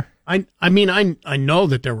 years later. I mean, I know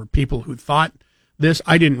that there were people who thought this.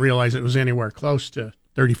 I didn't realize it was anywhere close to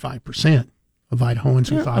 35% of Idahoans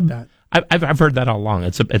who thought that. I've heard that all along.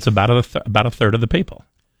 It's about a third of the people.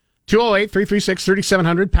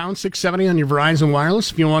 208-336-3700, pound 670 on your Verizon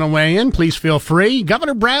Wireless. If you want to weigh in, please feel free.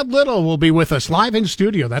 Governor Brad Little will be with us live in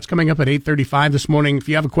studio. That's coming up at 8:35 this morning. If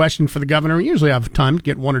you have a question for the governor, we usually have time to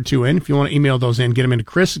get one or two in. If you want to email those in, get them into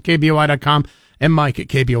Chris@KBOI.com and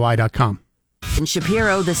Mike@KBOI.com. In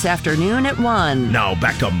Shapiro this afternoon at 1. Now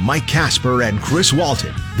back to Mike Casper and Chris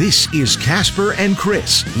Walton. This is Casper and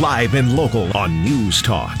Chris, live and local on News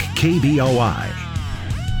Talk, KBOI.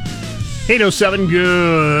 8:07,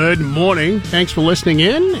 good morning. Thanks for listening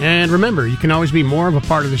in. And remember, you can always be more of a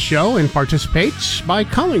part of the show and participate by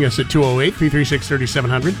calling us at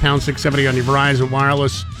 208-336-3700, pound 670 on your Verizon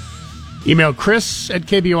Wireless. Email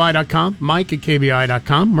Chris@KBOI.com,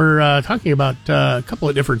 Mike@KBOI.com. We're talking about a couple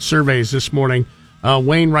of different surveys this morning.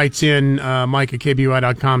 Wayne writes in,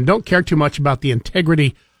 Mike@KBOI.com, "Don't care too much about the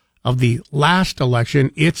integrity of the last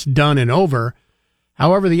election. It's done and over.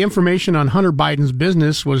 However, the information on Hunter Biden's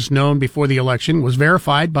business was known before the election, was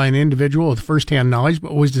verified by an individual with firsthand knowledge,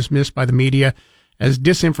 but was dismissed by the media as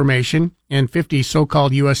disinformation and 50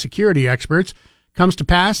 so-called U.S. security experts. Comes to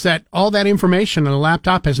pass that all that information on the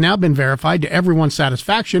laptop has now been verified to everyone's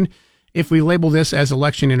satisfaction. If we label this as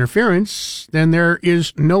election interference, then there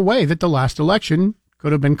is no way that the last election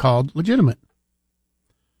could have been called legitimate."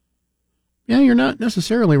 Yeah, you're not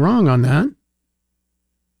necessarily wrong on that.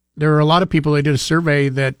 There are a lot of people, they did a survey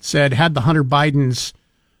that said, had the Hunter Biden's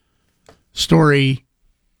story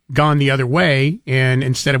gone the other way, and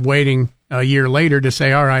instead of waiting a year later to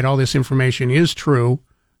say, all right, all this information is true,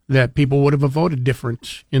 that people would have voted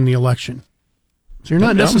different in the election. So you're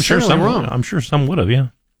not necessarily wrong. I'm sure some would have, yeah.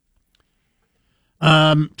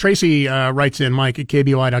 Tracy writes in,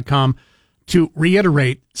 Mike@KBOI.com, to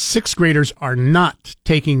reiterate, sixth graders are not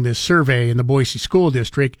taking this survey in the Boise School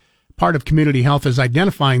District. Part of community health is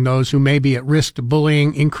identifying those who may be at risk to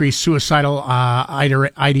bullying, increased suicidal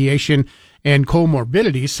ideation, and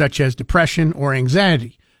comorbidities such as depression or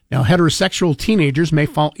anxiety. Now, heterosexual teenagers may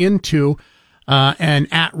fall into an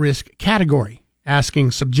at-risk category. Asking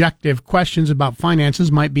subjective questions about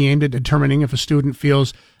finances might be aimed at determining if a student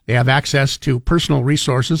feels they have access to personal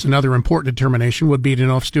resources. Another important determination would be to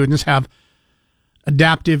know if students have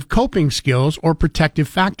adaptive coping skills or protective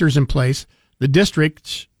factors in place. The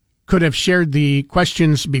district could have shared the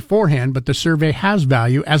questions beforehand, but the survey has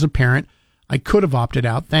value. As a parent, I could have opted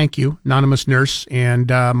out. Thank you, anonymous nurse and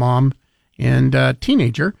mom and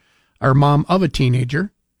teenager, or mom of a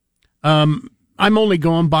teenager. I'm only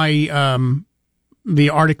going by the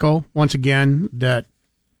article, once again, that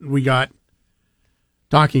we got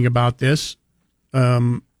talking about this.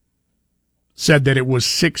 Said that it was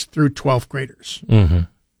 6th through 12th graders. Mm-hmm.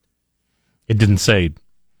 It didn't say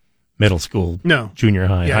middle school, junior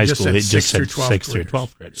high, high school. It just said 6th through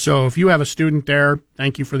 12th graders. So if you have a student there,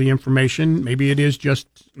 thank you for the information. Maybe it is just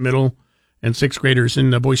middle and 6th graders in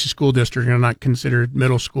the Boise School District are not considered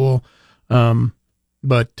middle school.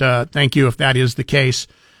 But thank you if that is the case.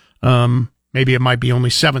 Maybe it might be only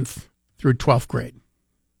 7th through 12th grade.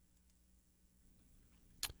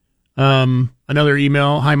 Another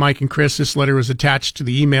email. Hi, Mike and Chris. This letter was attached to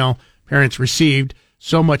the email parents received.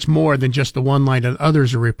 So much more than just the one line that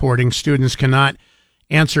others are reporting. Students cannot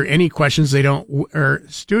answer any questions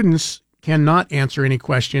students cannot answer any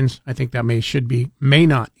questions. I think that may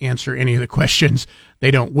not answer any of the questions they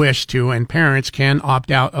don't wish to, and parents can opt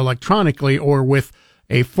out electronically or with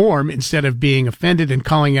a form instead of being offended and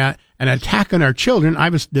calling out an attack on our children. I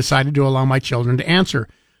was decided to allow my children to answer.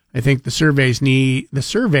 I think the surveys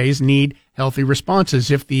need healthy responses.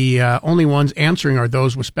 If the only ones answering are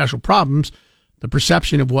those with special problems, the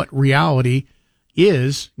perception of what reality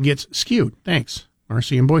is gets skewed. Thanks,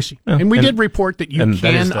 Marcy and Boise. Yeah, and we did report that you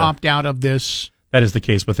can opt out of this. That is the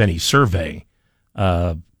case with any survey.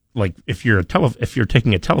 Like if you're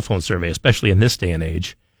taking a telephone survey, especially in this day and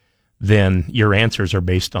age, then your answers are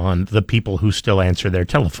based on the people who still answer their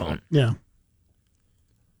telephone. Yeah.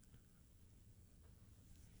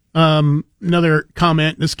 Another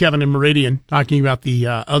comment. This is Kevin in Meridian talking about the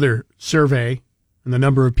other survey and the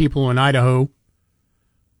number of people in Idaho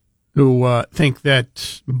who think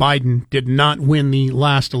that Biden did not win the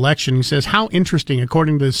last election. He says, how interesting.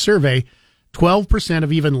 According to the survey, 12%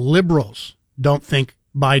 of even liberals don't think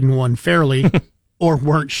Biden won fairly or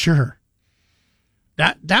weren't sure.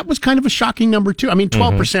 That was kind of a shocking number, too. I mean,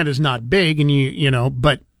 12% is not big, and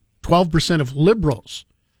but 12% of liberals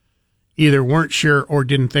either weren't sure or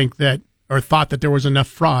didn't think that, or thought that there was enough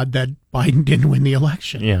fraud that Biden didn't win the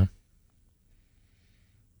election. Yeah.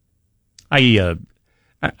 I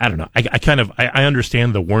don't know. I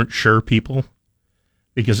understand the weren't sure people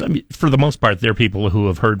because, I mean, for the most part, they're people who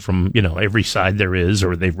have heard from, every side there is,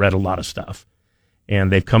 or they've read a lot of stuff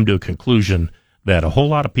and they've come to a conclusion that a whole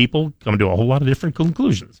lot of people come to a whole lot of different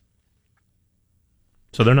conclusions.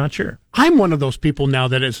 So they're not sure. I'm one of those people now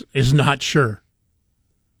that is not sure.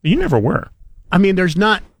 You never were. I mean, there's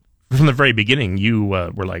not. From the very beginning, you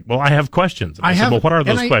were like, well, I have questions. And I said, well, what are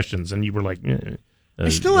those questions? And you were like, I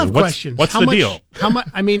still have questions. What's the deal? How much?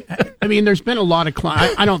 I mean, there's been a lot of.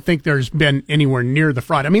 I don't think there's been anywhere near the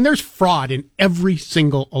fraud. I mean, there's fraud in every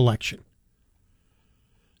single election.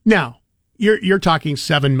 Now, you're talking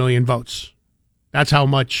 7 million votes. That's how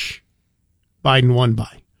much Biden won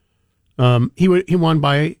by. He won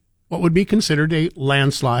by what would be considered a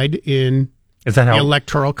landslide in. Is that how the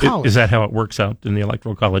electoral college? Is that how it works out in the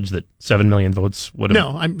electoral college? That 7 million votes would have?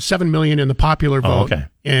 No, I'm 7 million in the popular vote, okay.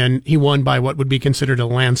 And he won by what would be considered a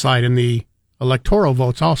landslide in the electoral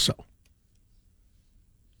votes, also.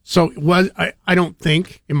 So I don't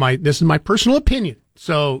think this is my personal opinion.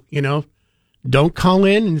 So don't call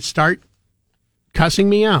in and start cussing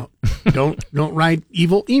me out. don't write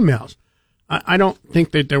evil emails. I don't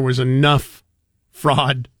think that there was enough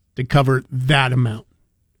fraud to cover that amount.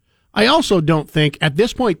 I also don't think, at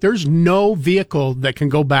this point, there's no vehicle that can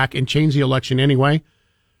go back and change the election anyway.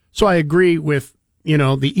 So I agree with,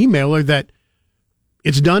 the emailer that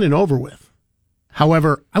it's done and over with.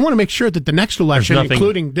 However, I want to make sure that the next election,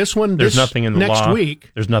 including this one, next week.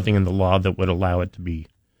 There's nothing in the law that would allow it to be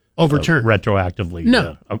overturned. Retroactively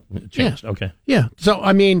changed. Yeah. Okay. Yeah. So,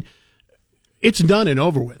 I mean, it's done and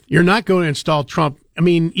over with. You're not going to install Trump. I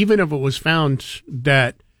mean, even if it was found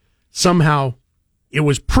that somehow it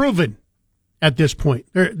was proven at this point,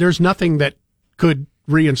 there's nothing that could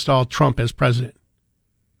reinstall Trump as president,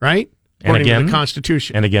 right? According to the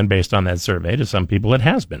Constitution. And again, based on that survey, to some people, it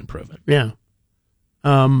has been proven. Yeah.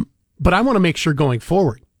 But I want to make sure going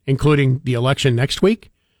forward, including the election next week,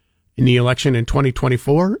 in the election in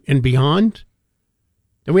 2024 and beyond,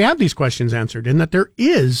 that we have these questions answered and that there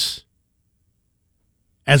is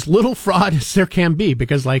as little fraud as there can be.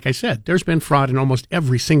 Because, like I said, there's been fraud in almost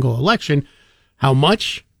every single election. How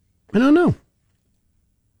much? I don't know.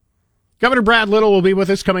 Governor Brad Little will be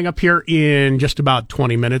with us coming up here in just about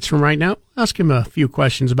 20 minutes from right now. Ask him a few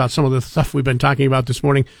questions about some of the stuff we've been talking about this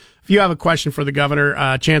morning. If you have a question for the governor,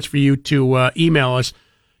 a chance for you to email us.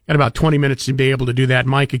 Got about 20 minutes to be able to do that.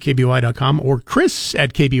 Mike at KBOI.com or Chris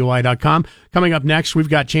at KBOI.com. Coming up next, we've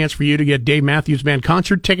got a chance for you to get Dave Matthews Band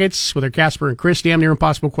concert tickets with our Casper and Chris Damn Near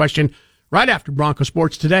Impossible question right after Bronco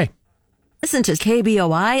Sports Today. Listen to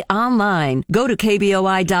KBOI online. Go to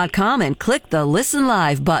KBOI.com and click the Listen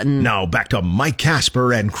Live button. Now back to Mike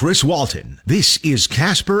Casper and Chris Walton. This is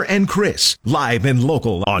Casper and Chris, live and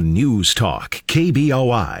local on News Talk,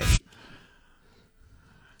 KBOI.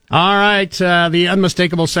 All right, the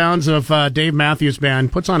unmistakable sounds of Dave Matthews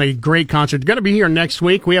Band puts on a great concert. They're going to be here next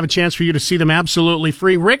week. We have a chance for you to see them absolutely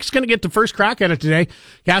free. Rick's going to get the first crack at it today.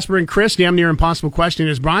 Casper and Chris, Damn Near Impossible Question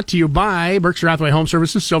is brought to you by Berkshire Hathaway Home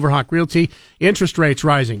Services, Silverhawk Realty. Interest rates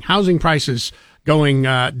rising, housing prices going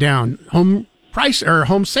down, home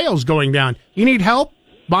sales going down. You need help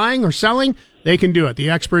buying or selling? They can do it. The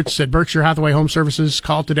experts at Berkshire Hathaway Home Services.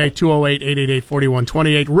 Call today,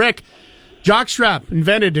 208-888-4128. Rick, jockstrap,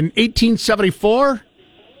 invented in 1874,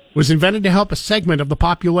 was invented to help a segment of the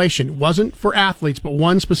population. It wasn't for athletes, but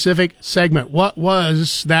one specific segment. What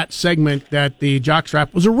was that segment that the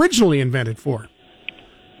jockstrap was originally invented for?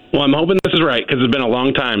 Well, I'm hoping this is right, because it's been a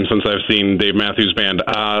long time since I've seen Dave Matthews Band.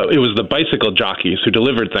 It was the bicycle jockeys who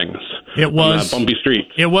delivered things. It was on bumpy streets.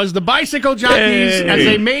 It was the bicycle jockeys as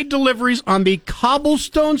they made deliveries on the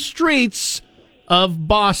cobblestone streets of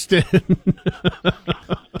Boston.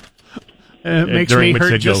 It makes me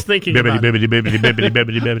hurt just thinking about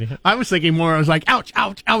it. I was thinking more, I was like, ouch,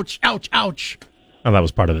 ouch, ouch, ouch, ouch. Oh, that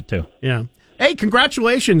was part of it, too. Yeah. Hey,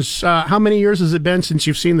 congratulations. How many years has it been since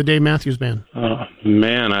you've seen the Dave Matthews Band?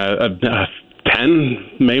 Man,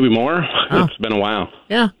 10, maybe more. Oh. It's been a while.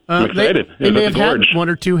 Yeah. I'm excited. They may have had one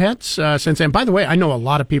or two hits since then. By the way, I know a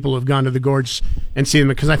lot of people who have gone to the Gorge and seen them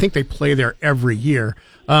because I think they play there every year.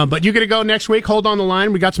 But you're going to go next week. Hold on the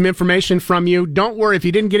line. We got some information from you. Don't worry. If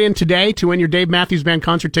you didn't get in today to win your Dave Matthews Band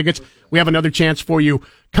concert tickets, we have another chance for you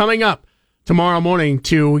coming up tomorrow morning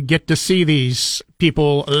to get to see these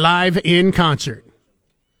people live in concert.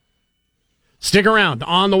 Stick around.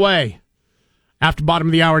 On the way, after bottom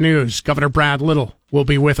of the hour news, Governor Brad Little will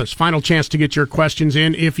be with us. Final chance to get your questions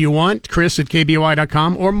in if you want. Chris at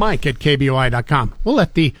KBOI.com or Mike at KBOI.com. We'll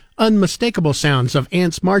let the unmistakable sounds of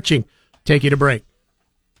ants marching take you to break.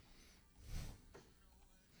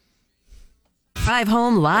 Drive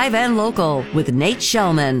home live and local with Nate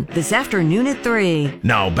Shellman this afternoon at 3.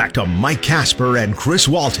 Now back to Mike Casper and Chris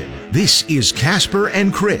Walton. This is Casper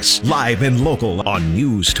and Chris, live and local on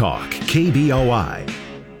News Talk, KBOI.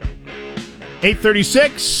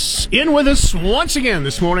 8:36, in with us once again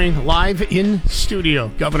this morning, live in studio.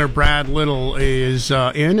 Governor Brad Little is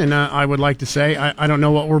in, and I would like to say, I don't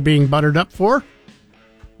know what we're being buttered up for,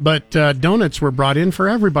 but donuts were brought in for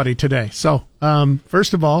everybody today. So,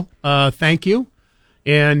 first of all, thank you,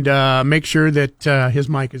 and make sure that his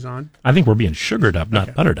mic is on. I think we're being sugared up,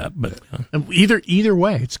 not buttered up. But either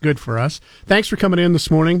way, it's good for us. Thanks for coming in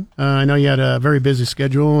this morning. I know you had a very busy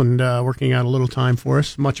schedule and working out a little time for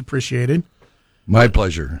us. Much appreciated. My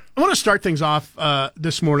pleasure. I want to start things off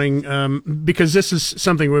this morning because this is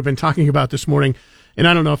something we've been talking about this morning, and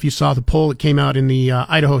I don't know if you saw the poll that came out in the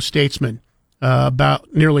Idaho Statesman.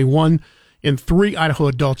 About nearly 1 in 3 Idaho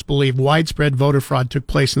adults believe widespread voter fraud took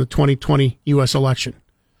place in the 2020 U.S. election.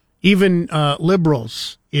 Even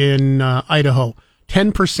liberals in Idaho,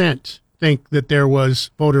 10% think that there was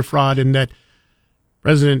voter fraud and that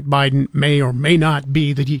President Biden may or may not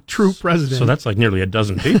be the true president. So that's like nearly a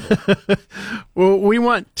dozen people. Well, we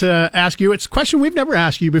want to ask you, it's a question we've never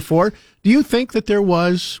asked you before. Do you think that there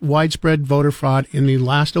was widespread voter fraud in the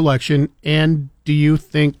last election, and do you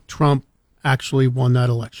think Trump actually won that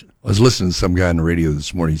election? I was listening to some guy on the radio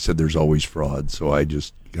this morning. He said there's always fraud, so I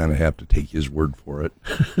just kind of have to take his word for it.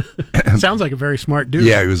 Sounds like a very smart dude.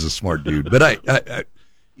 Yeah, he was a smart dude. But I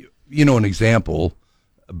an example,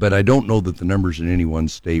 but I don't know that the numbers in any one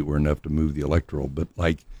state were enough to move the electoral. But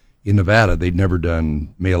like in Nevada, they'd never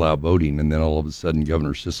done mail-out voting, and then all of a sudden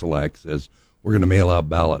Governor Sisolak says, we're going to mail out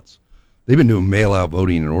ballots. They've been doing mail-out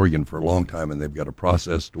voting in Oregon for a long time, and they've got a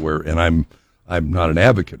process to where, and I'm not an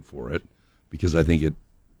advocate for it, because I think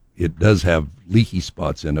it does have leaky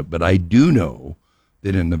spots in it. But I do know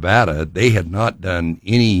that in Nevada, they had not done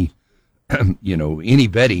any, any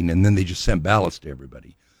vetting, and then they just sent ballots to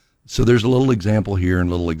everybody. So there's a little example here and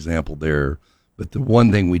a little example there. But the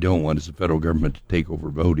one thing we don't want is the federal government to take over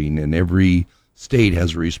voting, and every state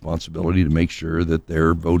has a responsibility to make sure that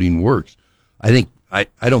their voting works. I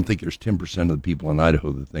don't think there's 10% of the people in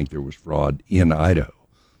Idaho that think there was fraud in Idaho.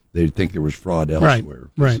 They think there was fraud elsewhere.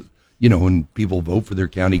 Right. When people vote for their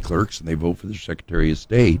county clerks and they vote for their Secretary of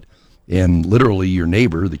State, and literally your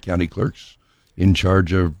neighbor, the county clerk's in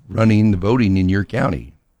charge of running the voting in your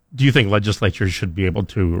county. Do you think legislatures should be able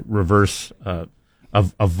to reverse a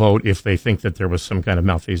vote if they think that there was some kind of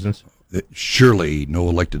malfeasance? Surely no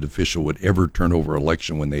elected official would ever turn over an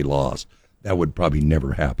election when they lost. That would probably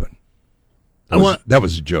never happen. That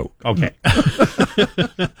was a joke. Okay.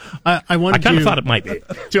 I wanted kind of thought it might be.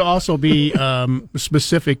 To also be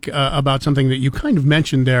specific about something that you kind of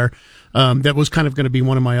mentioned there that was kind of going to be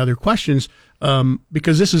one of my other questions,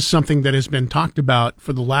 because this is something that has been talked about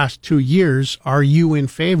for the last 2 years. Are you in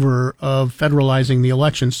favor of federalizing the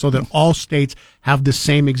elections so that all states have the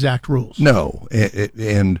same exact rules? No.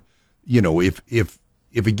 And you know, if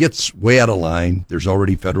it gets way out of line, there's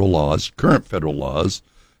already federal laws, current federal laws,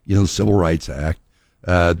 you know, the Civil Rights Act,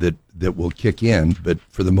 that will kick in. But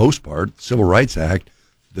for the most part, the Civil Rights Act,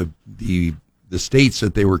 the states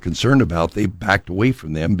that they were concerned about, they backed away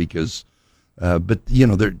from them because, but you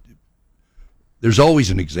know, there's always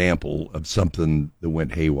an example of something that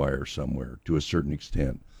went haywire somewhere to a certain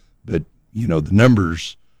extent. But you know, the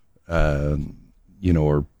numbers, you know,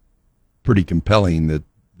 are pretty compelling that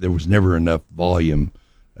there was never enough volume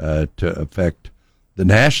to affect the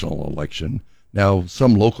national election. Now,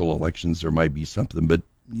 some local elections there might be something, but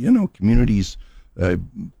you know, communities,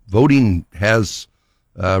 voting has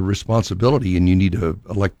responsibility, and you need to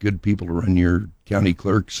elect good people to run your county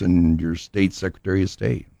clerks and your state secretary of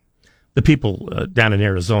state. The people down in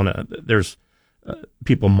Arizona, there's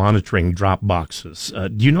people monitoring drop boxes.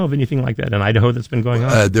 Do you know of anything like that in Idaho that's been going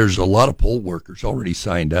on? There's a lot of poll workers already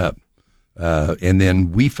signed up, and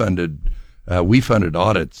then we funded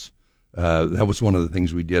audits. That was one of the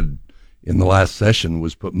things we did in the last session,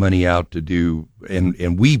 was put money out to do,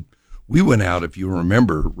 and we went out, if you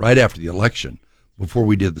remember, right after the election, before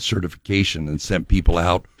we did the certification, and sent people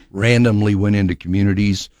out, randomly went into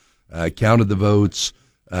communities, counted the votes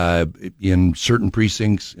in certain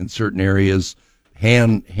precincts, in certain areas,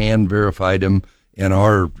 hand verified them, and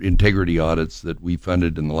our integrity audits that we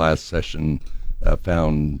funded in the last session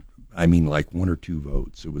found, like 1 or 2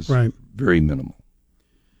 votes. It was very minimal.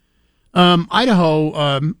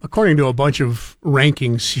 Idaho, according to a bunch of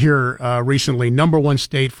rankings here recently, number 1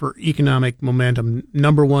 state for economic momentum,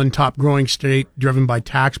 number 1 top growing state driven by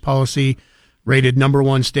tax policy, rated number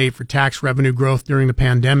 1 state for tax revenue growth during the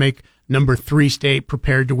pandemic, number 3 state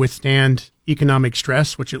prepared to withstand economic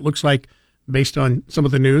stress, which it looks like, based on some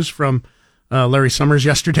of the news from Larry Summers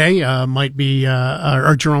yesterday, might be,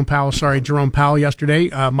 or Jerome Powell yesterday,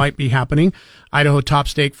 might be happening. Idaho top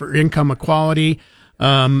state for income equality.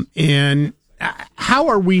 And how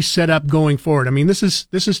are we set up going forward? I mean, this is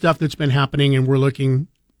stuff that's been happening, and we're looking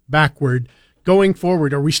backward. Going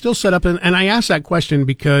forward, are we still set up? And I ask that question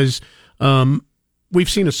because we've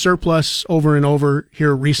seen a surplus over and over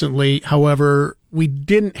here recently. However, we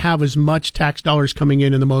didn't have as much tax dollars coming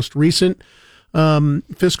in the most recent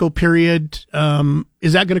fiscal period.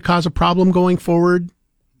 Is that going to cause a problem going forward?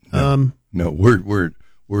 No,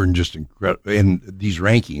 we're in just incredible. And these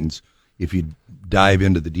rankings, if you dive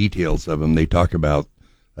into the details of them, they talk about,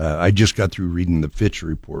 I just got through reading the Fitch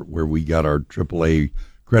report where we got our AAA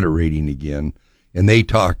credit rating again, and they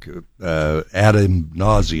talk ad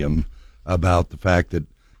nauseum about the fact that,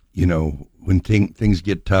 you know, when things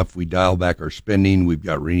get tough, we dial back our spending, we've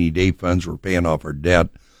got rainy day funds, we're paying off our debt,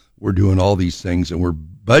 we're doing all these things, and we're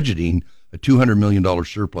budgeting a $200 million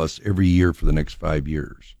surplus every year for the next 5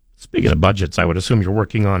 years. Speaking of budgets, I would assume you're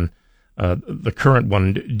working on the current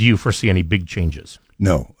one. Do you foresee any big changes?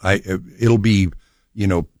 No, it'll be, you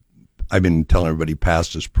know, I've been telling everybody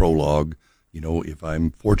past as prologue. You know, if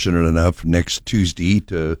I'm fortunate enough next Tuesday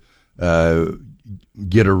to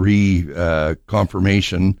get a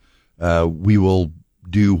confirmation, we will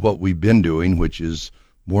do what we've been doing, which is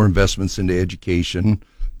more investments into education.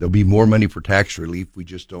 There'll be more money for tax relief. We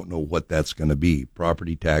just don't know what that's going to be.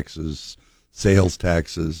 Property taxes, sales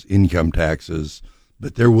taxes, income taxes.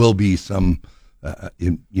 But there will be some,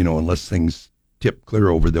 unless things tip clear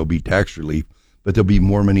over, there'll be tax relief. But there'll be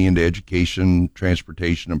more money into education,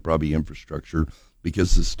 transportation, and probably infrastructure,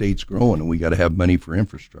 because the state's growing and we got to have money for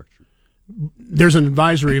infrastructure. There's an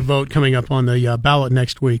advisory vote coming up on the ballot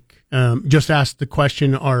next week. Just ask the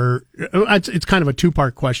question, it's kind of a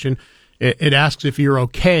 2-part question. It asks if you're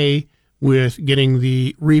okay with getting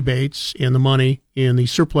the rebates and the money and the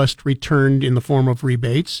surplus returned in the form of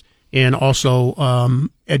rebates, and also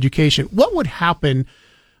education. What would happen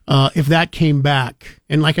if that came back?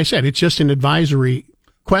 And like I said, it's just an advisory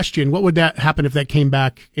question. What would that happen if that came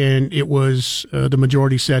back and it was the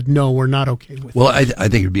majority said, no, we're not okay with it? Well, I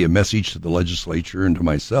think it'd be a message to the legislature and to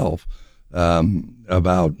myself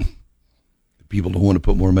about people don't want to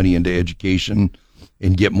put more money into education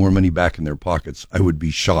and get more money back in their pockets. I would be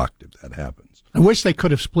shocked if that happens. I wish they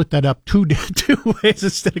could have split that up two ways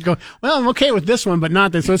instead of going, well, I'm okay with this one, but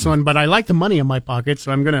not this one. But I like the money in my pocket,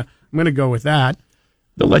 so I'm gonna go with that.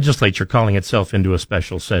 The legislature calling itself into a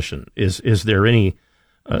special session, is there any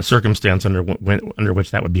circumstance under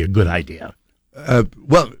which that would be a good idea?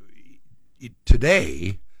 Well,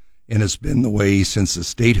 today, and it's been the way since the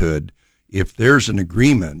statehood, if there's an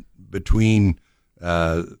agreement between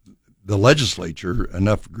the legislature,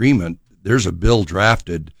 enough agreement, there's a bill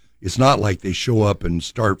drafted. It's not like they show up and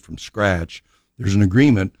start from scratch. There's an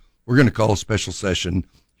agreement. We're going to call a special session.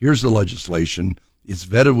 Here's the legislation. It's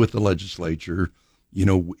vetted with the legislature.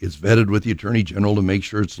 It's vetted with the attorney general to make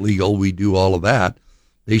sure it's legal. We do all of that.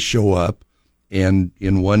 They show up, and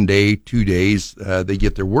in 1 day, 2 days, they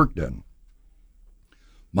get their work done.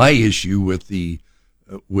 My issue with the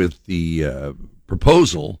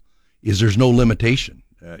proposal is there's no limitation.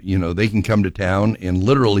 They can come to town and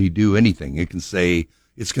literally do anything. It can say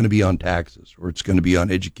it's going to be on taxes or it's going to be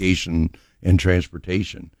on education and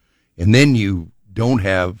transportation. And then you don't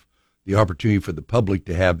have the opportunity for the public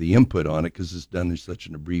to have the input on it because it's done in such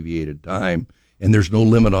an abbreviated time, and there's no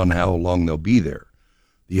limit on how long they'll be there.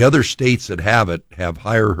 The other states that have it have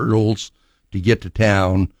higher hurdles to get to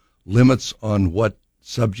town, limits on what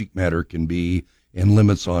subject matter can be, and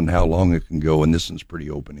limits on how long it can go, and this one's pretty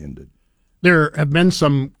open-ended. There have been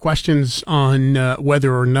some questions on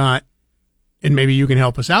whether or not, and maybe you can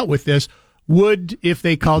help us out with this, would, if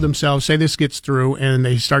they call themselves, say this gets through, and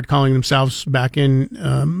they start calling themselves back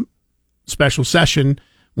in special session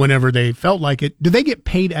whenever they felt like it, do they get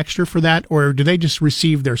paid extra for that, or do they just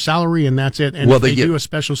receive their salary and that's it? And if they do a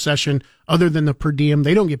special session, other than the per diem,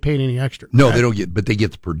 they don't get paid any extra. No, right? They don't get, but they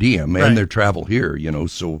get the per diem and their travel here,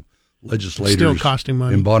 so legislators still costing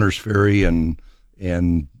money in Bonners Ferry and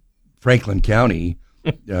Franklin County,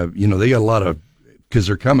 they got a lot of, because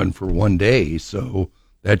they're coming for 1 day, so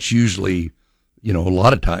that's usually, a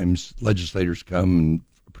lot of times legislators come,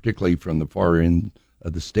 particularly from the far end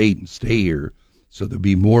of the state, and stay here. So there'll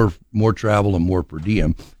be more travel and more per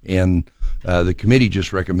diem. And the committee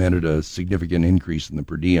just recommended a significant increase in the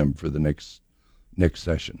per diem for the next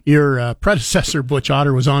session. Your predecessor, Butch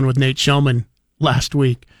Otter, was on with Nate Shellman last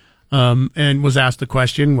week and was asked the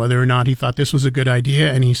question whether or not he thought this was a good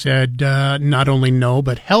idea. And he said not only no,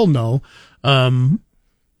 but hell no. I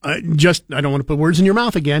don't want to put words in your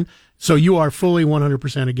mouth again. So you are fully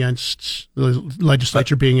 100% against the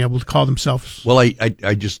legislature being able to call themselves. Well,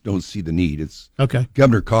 I just don't see the need. It's okay.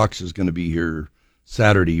 Governor Cox is going to be here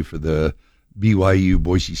Saturday for the BYU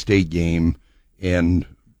Boise State game. And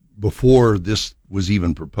before this was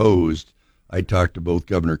even proposed, I talked to both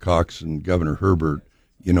Governor Cox and Governor Herbert.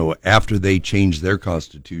 After they changed their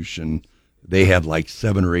constitution, they had like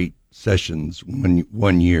 7 or 8 sessions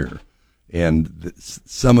one year. And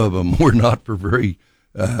some of them were not for very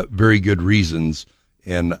good reasons.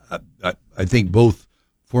 And I think both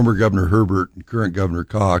former Governor Herbert and current Governor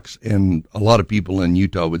Cox and a lot of people in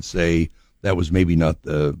Utah would say that was maybe not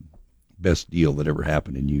the best deal that ever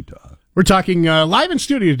happened in Utah. We're talking live in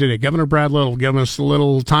studio today. Governor Brad Little giving us a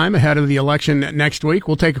little time ahead of the election next week.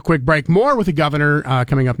 We'll take a quick break. More with the governor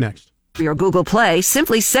coming up next. For your Google Play,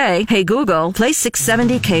 simply say, "Hey Google, play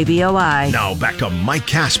 670 KBOI." Now back to Mike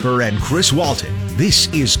Casper and Chris Walton. This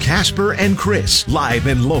is Casper and Chris, live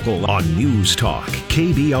and local on News Talk,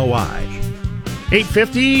 KBOI.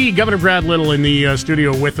 8:50, Governor Brad Little in the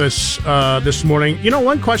studio with us this morning.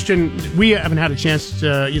 One question, we haven't had a chance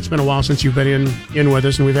to, it's been a while since you've been in with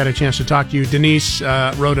us, and we've had a chance to talk to you. Denise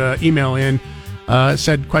wrote an email in,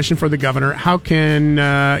 said, question for the governor, how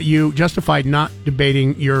can you justify not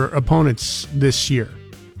debating your opponents this year?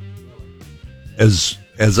 As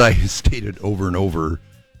I stated over and over,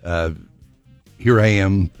 here I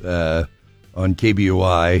am on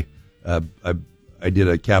KBOI. I did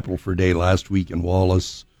a Capital for a Day last week in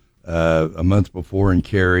Wallace, a month before in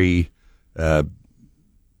Cary,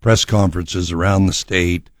 press conferences around the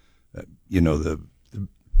state.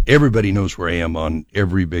 Everybody knows where I am on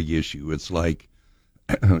every big issue. It's like,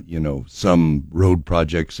 some road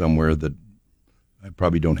project somewhere that I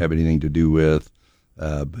probably don't have anything to do with.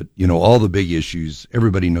 But all the big issues,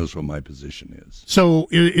 everybody knows what my position is. So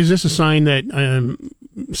is this a sign that,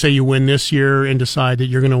 say you win this year and decide that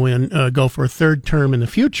you're going to go for a third term in the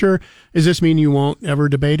future, does this mean you won't ever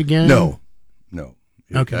debate again? No.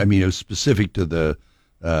 Okay. I mean, it was specific to the,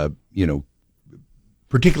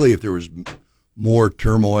 particularly if there was more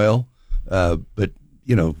turmoil. But,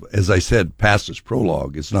 as I said, past is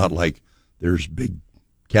prologue. It's not like there's big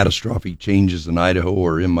catastrophic changes in Idaho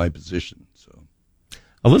or in my position.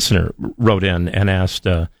 A listener wrote in and asked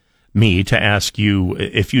me to ask you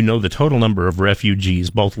if you know the total number of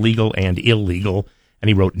refugees, both legal and illegal, and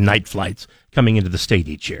he wrote night flights, coming into the state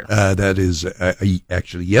each year. That is,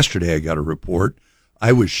 actually, yesterday I got a report.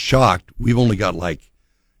 I was shocked. We've only got like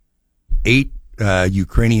 8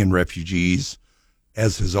 Ukrainian refugees,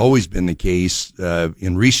 as has always been the case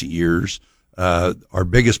in recent years. Our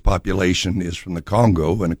biggest population is from the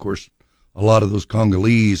Congo, and of course, a lot of those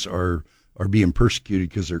Congolese are being persecuted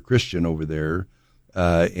because they're Christian over there.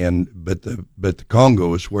 But the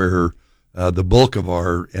Congo is where the bulk of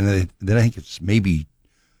our, and then I think it's maybe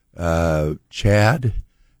Chad,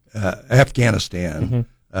 Afghanistan.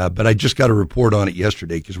 But I just got a report on it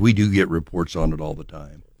yesterday because we do get reports on it all the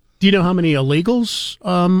time. Do you know how many illegals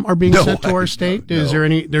are being sent to our state? No. Is there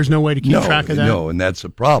any? There's no way to keep track of that. No, and that's a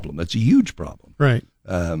problem. That's a huge problem. Right.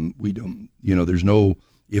 We don't. There's no.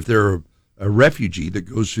 If they're a refugee that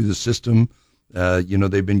goes through the system,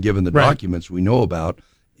 they've been given the documents we know about,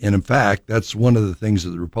 and in fact, that's one of the things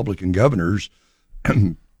that the Republican governors.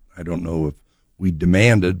 I don't know if we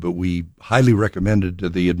demanded, but we highly recommended to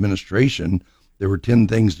the administration. There were 10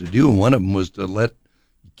 things to do, and one of them was to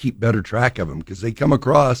keep better track of them because they come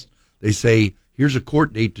across, they say, here's a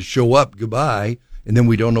court date to show up, goodbye, and then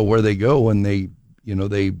we don't know where they go, and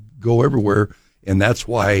they go everywhere, and that's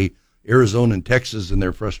why Arizona and Texas, in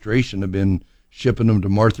their frustration, have been shipping them to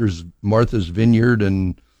Martha's Vineyard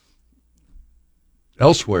and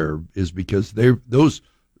elsewhere, is because those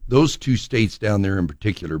two states down there in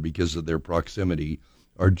particular, because of their proximity,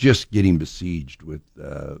 are just getting besieged with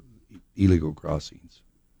illegal crossings.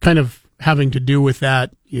 Kind of having to do with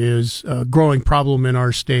that is a growing problem in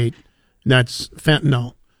our state, and that's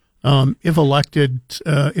fentanyl. If elected,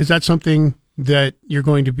 is that something that you're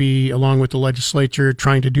going to be, along with the legislature,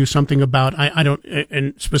 trying to do something about? I don't,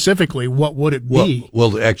 and specifically, what would it be?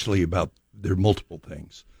 Well, actually, there are multiple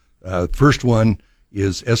things. First one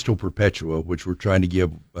is Esto Perpetua, which we're trying to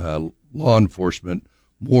give law enforcement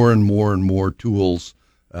more and more and more tools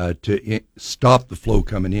to stop the flow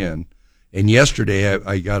coming in. And yesterday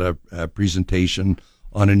I got a presentation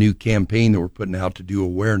on a new campaign that we're putting out to do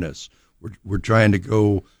awareness. We're trying to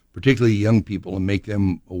go, particularly young people, and make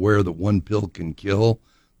them aware that one pill can kill,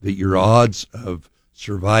 that your odds of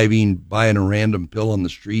surviving buying a random pill on the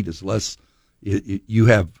street is less. You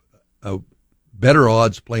have better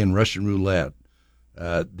odds playing Russian roulette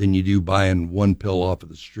than you do buying one pill off of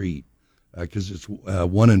the street, because it's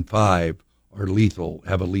 1 in 5 are lethal,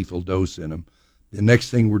 have a lethal dose in them. The next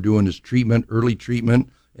thing we're doing is treatment, early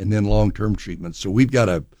treatment, and then long-term treatment. So we've got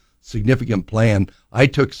a significant plan. I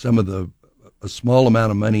took a small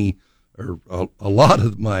amount of money, or a lot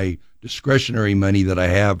of my discretionary money that I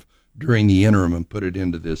have during the interim, and put it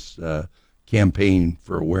into this campaign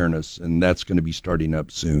for awareness, and that's going to be starting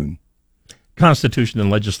up soon. Constitution and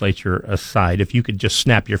legislature aside, if you could just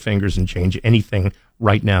snap your fingers and change anything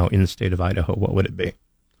right now in the state of Idaho, what would it be?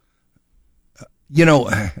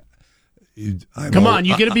 Come on,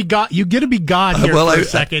 you get to be God. You get to be God here for a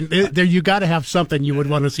second. There, you got to have something you would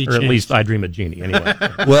want to see or changed. At least I dream of Genie. Anyway.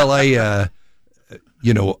 Well,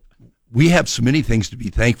 we have so many things to be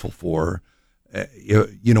thankful for.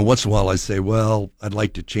 Once in a while I say, well, I'd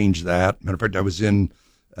like to change that. Matter of fact, I was in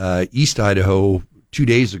East Idaho 2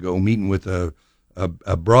 days ago meeting with a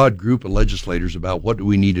broad group of legislators about what do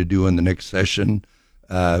we need to do in the next session.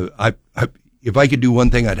 If I could do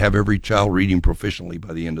one thing, I'd have every child reading proficiently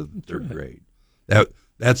by the end of the third grade.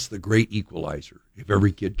 That's the great equalizer. If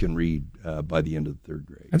every kid can read by the end of the third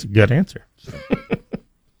grade. That's a good answer. So.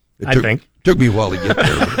 I think. Took me a while to get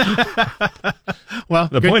there. Well,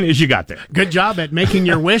 the point is you got there. Good job at making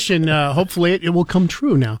your wish, and hopefully it will come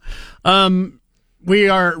true now. We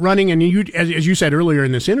are running, and as you said earlier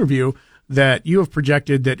in this interview, that you have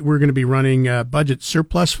projected that we're going to be running a budget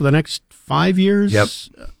surplus for the next 5 years. Yep.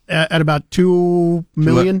 At about $2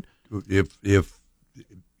 million. If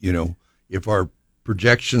our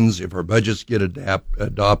projections, if our budgets get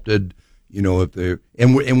adopted,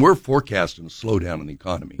 and we're forecasting a slowdown in the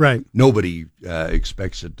economy. Right. Nobody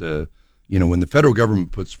expects it to. When the federal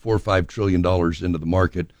government puts $4 or $5 trillion into the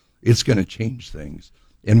market, it's going to change things.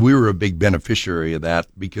 And we were a big beneficiary of that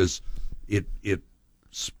because it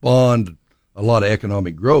spawned a lot of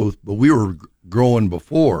economic growth. But we were growing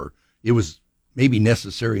before. It was maybe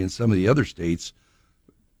necessary in some of the other states.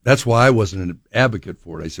 That's why I wasn't an advocate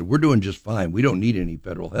for it. I said, we're doing just fine. We don't need any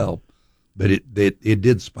federal help. But it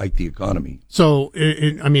did spike the economy. So,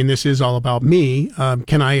 this is all about me.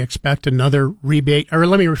 Can I expect another rebate? Or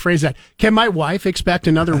let me rephrase that. Can my wife expect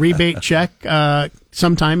another rebate check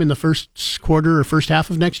sometime in the first quarter or first half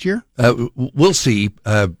of next year? We'll see.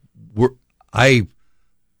 We'll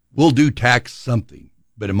do tax something.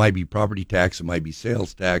 But it might be property tax, it might be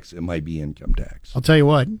sales tax, it might be income tax. I'll tell you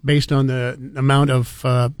what, based on the amount of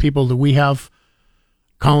people that we have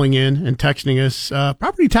calling in and texting us,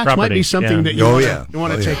 property tax might be something that you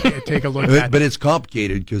want to take a look at. But it's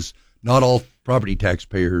complicated because not all property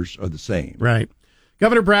taxpayers are the same. Right.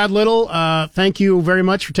 Governor Brad Little, thank you very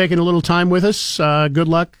much for taking a little time with us. Good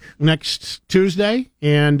luck next Tuesday,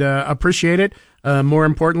 and appreciate it. More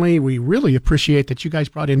importantly, we really appreciate that you guys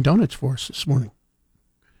brought in donuts for us this morning.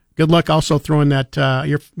 Good luck also throwing that,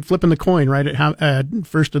 you're flipping the coin, right, at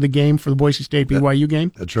first of the game for the Boise State BYU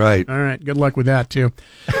game? That's right. All right, good luck with that, too.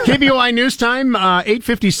 KBOI News Time,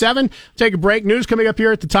 8:57. Take a break. News coming up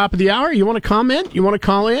here at the top of the hour. You want to comment? You want to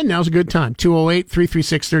call in? Now's a good time.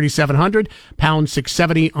 208-336-3700, pound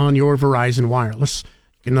 670 on your Verizon Wireless.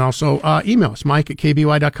 You can also email us, Mike at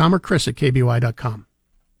KBOI.com or Chris at KBOI.com.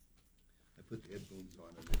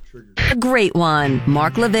 A great one.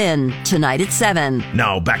 Mark Levin, tonight at 7.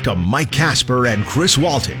 Now back to Mike Casper and Chris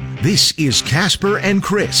Walton. This is Casper and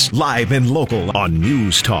Chris, live and local on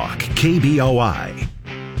News Talk, KBOI.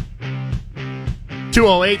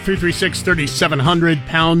 208-336-3700,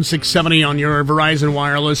 pound 670 on your Verizon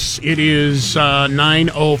Wireless. It is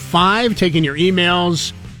 9:05. Taking your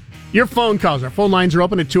emails, your phone calls. Our phone lines are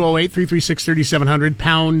open at 208-336-3700,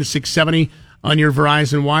 pound 670 on your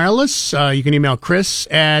Verizon Wireless. You can email Chris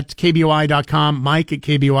at KBOI.com, Mike at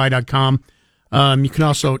KBOI.com. You can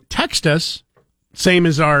also text us, same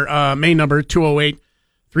as our main number,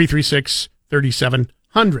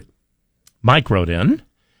 208-336-3700. Mike wrote in,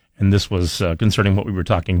 and this was concerning what we were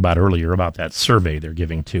talking about earlier about that survey they're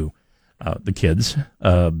giving to the kids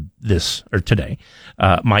today.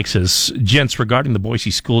 Mike says, gents, regarding the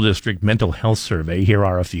Boise School District Mental Health Survey, here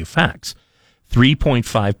are a few facts.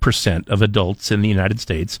 3.5% of adults in the United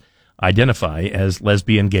States identify as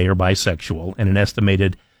lesbian, gay, or bisexual, and an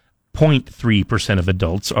estimated 0.3% of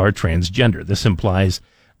adults are transgender. This implies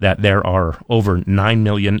that there are over 9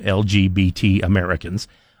 million LGBT Americans,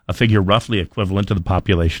 a figure roughly equivalent to the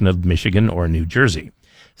population of Michigan or New Jersey.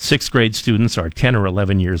 Sixth grade students are 10 or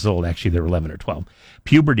 11 years old. Actually, they're 11 or 12.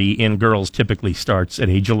 Puberty in girls typically starts at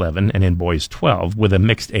age 11 and in boys 12. With a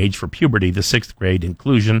mixed age for puberty, the sixth grade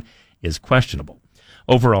inclusion is questionable.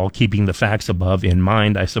 Overall, keeping the facts above in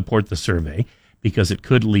mind, I support the survey because it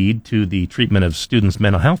could lead to the treatment of students'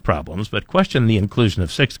 mental health problems, but question the inclusion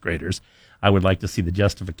of sixth graders. I would like to see the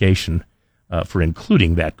justification for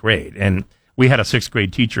including that grade. And we had a sixth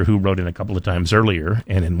grade teacher who wrote in a couple of times earlier,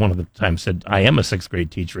 and in one of the times said, I am a sixth grade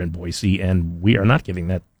teacher in Boise, and we are not giving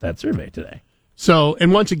that survey today. So,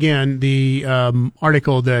 and once again, the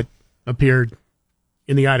article that appeared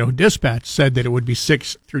in the Idaho Dispatch said that it would be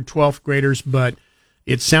 6th through 12th graders, but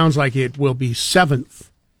it sounds like it will be 7th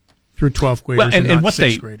through 12th graders. Well,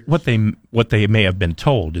 and what they may have been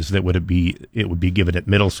told is that it would be given at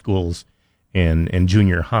middle schools and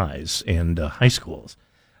junior highs and high schools.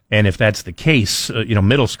 And if that's the case,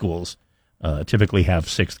 middle schools typically have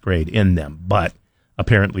 6th grade in them, but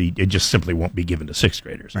apparently it just simply won't be given to 6th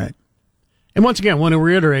graders. Right. And once again, I want to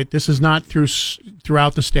reiterate, this is not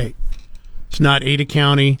throughout the state. It's not Ada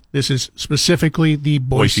County. This is specifically the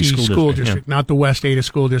Boise School District, not the West Ada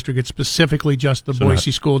School District. It's specifically just the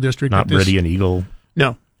Boise School District. Not Reddy and Eagle.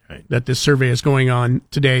 No. Right. That this survey is going on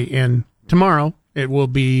today and tomorrow. It will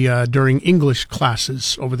be during English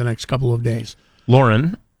classes over the next couple of days.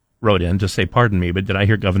 Lauren wrote in to say, pardon me, but did I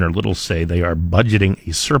hear Governor Little say they are budgeting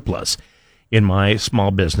a surplus? In my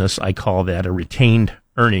small business, I call that a retained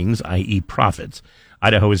earnings, i.e. profits.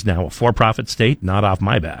 Idaho is now a for-profit state, not off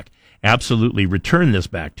my back. Absolutely return this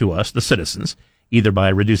back to us, the citizens, either by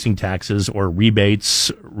reducing taxes or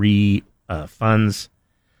rebates, funds,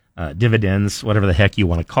 dividends, whatever the heck you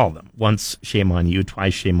want to call them. Once, shame on you.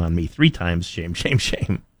 Twice, shame on me. 3 times, shame, shame,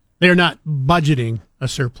 shame. They're not budgeting a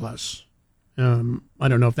surplus. I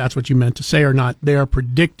don't know if that's what you meant to say or not. They are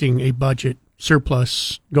predicting a budget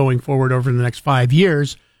surplus going forward over the next 5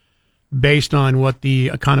 years based on what the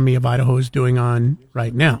economy of Idaho is doing on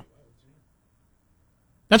right now.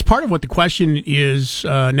 That's part of what the question is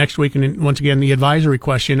next week. And once again, the advisory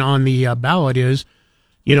question on the ballot is,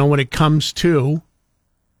 when it comes to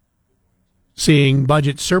seeing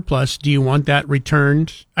budget surplus, do you want that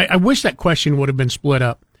returned? I wish that question would have been split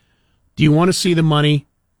up. Do you want to see the money,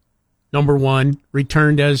 number one,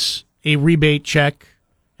 returned as a rebate check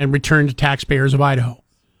and returned to taxpayers of Idaho?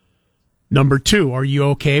 Number two, are you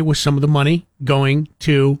okay with some of the money going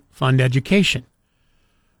to fund education?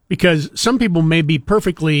 Because some people may be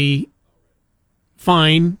perfectly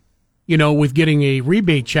fine, with getting a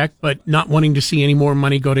rebate check, but not wanting to see any more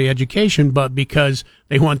money go to education. But because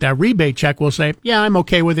they want that rebate check, will say, yeah, I'm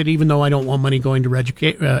okay with it, even though I don't want money going to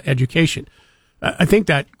education. I think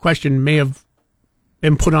that question may have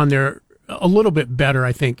been put on there a little bit better,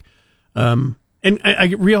 I think. And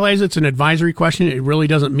I realize it's an advisory question. It really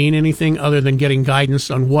doesn't mean anything other than getting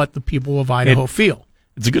guidance on what the people of Idaho feel.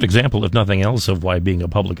 It's a good example, if nothing else, of why being a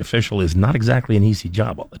public official is not exactly an easy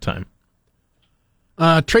job all the time.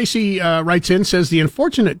 Tracy writes in, says, the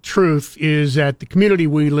unfortunate truth is that the community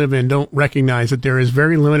we live in don't recognize that there is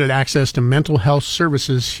very limited access to mental health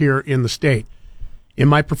services here in the state. In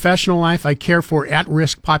my professional life, I care for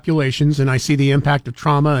at-risk populations, and I see the impact of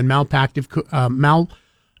trauma and maladaptive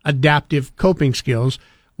coping skills.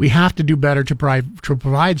 We have to do better to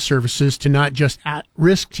provide services to not just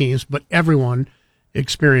at-risk teens, but everyone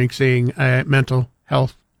experiencing a mental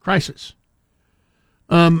health crisis.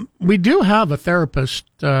 We do have a therapist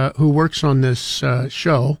who works on this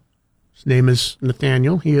show. His name is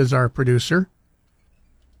Nathaniel. He is our producer.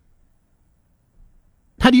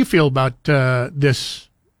 How do you feel about this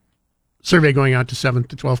survey going out to 7th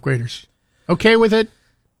to 12th graders? Okay with it?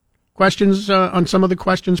 Questions on some of the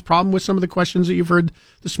questions? Problem with some of the questions that you've heard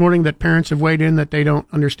this morning that parents have weighed in that they don't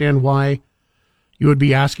understand why you would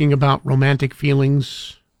be asking about romantic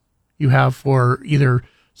feelings you have for either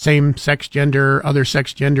same-sex gender, other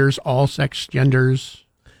sex genders, all sex genders?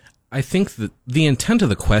 I think that the intent of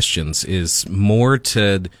the questions is more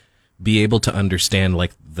to be able to understand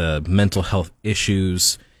like the mental health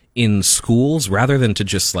issues in schools rather than to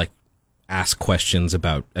just like ask questions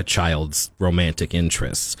about a child's romantic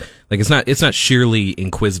interests. Like it's not sheerly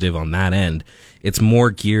inquisitive on that end. It's more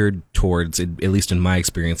geared towards, at least in my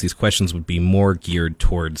experience, these questions would be more geared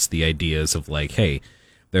towards the ideas of like, hey,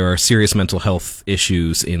 there are serious mental health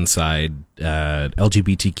issues inside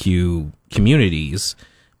LGBTQ communities,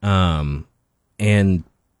 and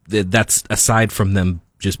that's aside from them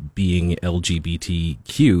just being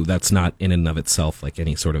LGBTQ. That's not in and of itself like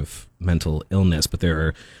any sort of mental illness, but there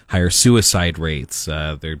are higher suicide rates.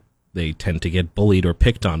 They tend to get bullied or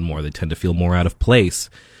picked on more. They tend to feel more out of place,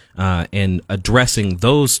 and addressing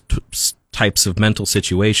those types of mental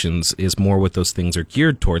situations is more what those things are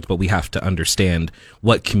geared towards, but we have to understand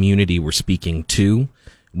what community we're speaking to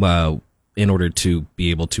in order to be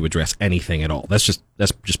able to address anything at all. That's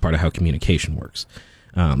just part of how communication works.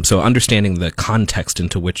 So understanding the context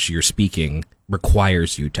into which you're speaking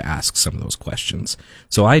requires you to ask some of those questions.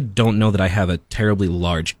 So I don't know that I have a terribly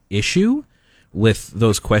large issue with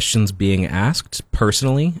those questions being asked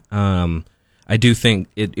personally. I do think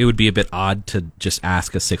it would be a bit odd to just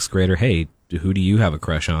ask a 6th grader, hey, who do you have a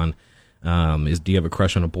crush on? Do you have a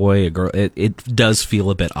crush on a boy, a girl? It does feel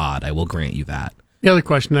a bit odd. I will grant you that. The other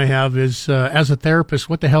question I have is, as a therapist,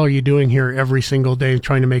 what the hell are you doing here every single day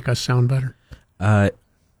trying to make us sound better?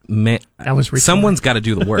 Someone's got to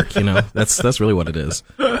do the work, you know. That's really what it is.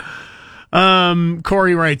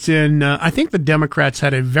 Corey writes in, I think the Democrats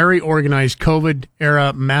had a very organized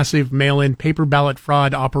COVID-era massive mail-in paper ballot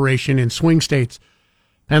fraud operation in swing states,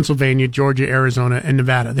 Pennsylvania, Georgia, Arizona, and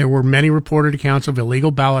Nevada. There were many reported accounts of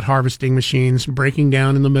illegal ballot harvesting machines breaking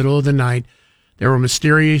down in the middle of the night. There were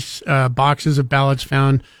mysterious boxes of ballots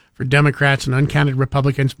found for Democrats and uncounted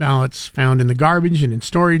Republicans' ballots found in the garbage and in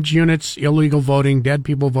storage units, illegal voting, dead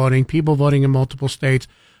people voting in multiple states.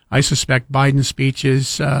 I suspect Biden's speech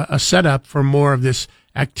is a setup for more of this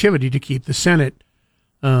activity to keep the Senate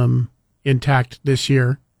intact this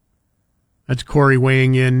year. That's Corey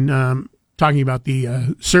weighing in, talking about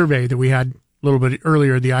the survey that we had a little bit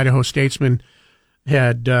earlier. The Idaho Statesman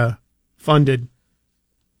had funded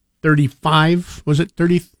 35, was it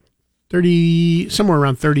 30, somewhere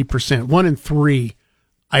around 30%. 1 in 3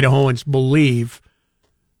 Idahoans believe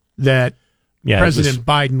that President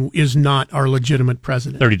Biden is not our legitimate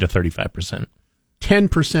president. 30 to 35%.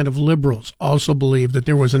 10% of liberals also believe that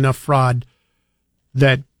there was enough fraud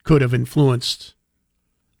that could have influenced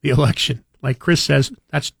the election. Like Chris says,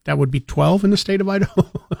 that would be 12 in the state of Idaho.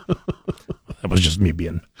 That was just me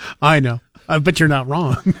being... I know. But you're not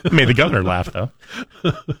wrong. Made the governor laugh, though.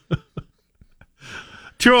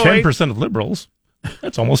 10% of liberals.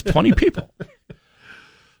 That's almost 20 people.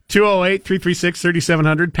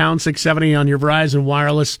 208-336-3700, pound 670 on your Verizon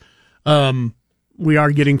Wireless. We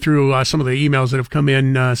are getting through some of the emails that have come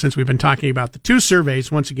in since we've been talking about the 2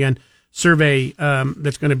 surveys. Once again, survey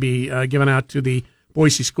that's going to be given out to the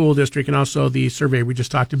Boise School District, and also the survey we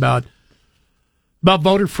just talked about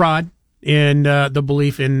voter fraud and the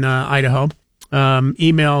belief in Idaho.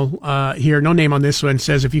 Email here, no name on this one,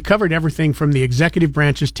 says, if you covered everything from the executive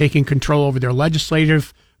branches taking control over their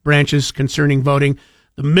legislative branches concerning voting,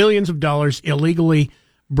 the millions of dollars illegally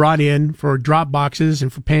brought in for drop boxes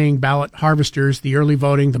and for paying ballot harvesters, the early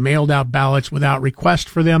voting, the mailed out ballots without request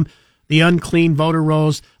for them, the unclean voter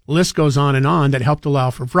rolls, the list goes on that helped allow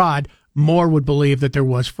for fraud, more would believe that there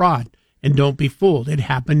was fraud. And don't be fooled. It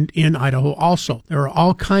happened in Idaho also. There are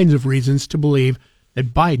all kinds of reasons to believe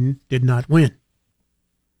that Biden did not win.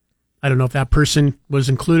 I don't know if that person was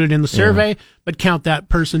included in the survey, but count that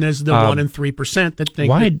person as the 1 in 3% that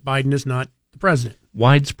think that Biden is not the president.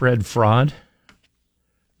 Widespread fraud.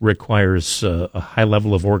 requires a high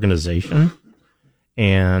level of organization.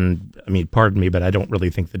 And, I mean, pardon me, but I don't really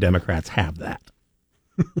think the Democrats have that.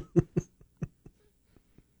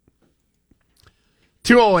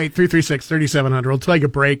 208-336-3700. We'll take a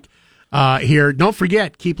break here. Don't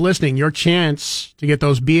forget, keep listening. Your chance to get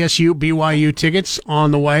those BSU, BYU tickets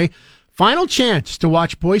on the way. Final chance to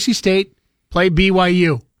watch Boise State play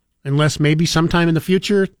BYU, unless maybe sometime in the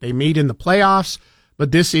future they meet in the playoffs.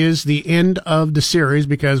 But this is the end of the series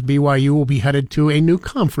because BYU will be headed to a new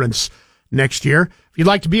conference next year. If you'd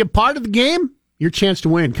like to be a part of the game, your chance to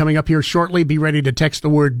win coming up here shortly. Be ready to text the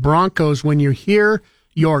word Broncos when you hear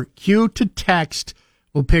your cue to text.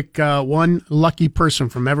 We'll pick one lucky person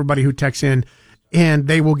from everybody who texts in, and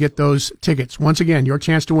they will get those tickets. Once again, your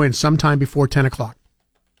chance to win sometime before 10 o'clock.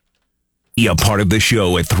 Be a part of the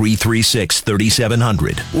show at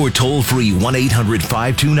 336-3700 or toll free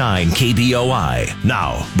 1-800-529-KBOI.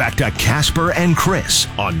 Now, back to Casper and Chris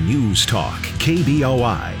on News Talk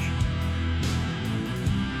KBOI.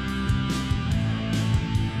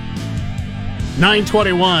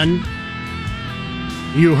 $9:21.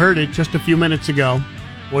 You heard it just a few minutes ago.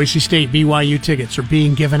 Boise State BYU tickets are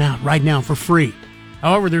being given out right now for free.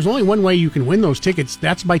 However, there's only one way you can win those tickets.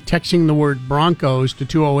 That's by texting the word Broncos to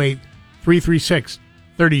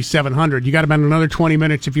 208-336-3700. You got about another 20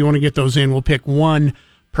 minutes if you want to get those in. We'll pick one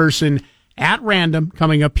person at random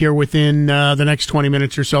coming up here within the next 20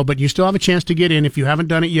 minutes or so, but you still have a chance to get in. If you haven't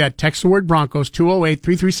done it yet, text the word Broncos,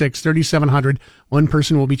 208-336-3700. One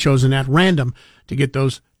person will be chosen at random to get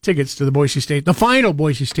those tickets to the Boise State, the final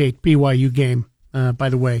Boise State BYU game, by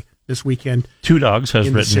the way, this weekend. Two Dogs has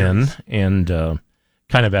written in and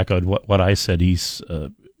kind of echoed what I said. He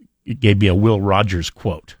gave me a Will Rogers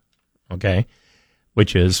quote, okay,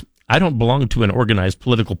 which is, I don't belong to an organized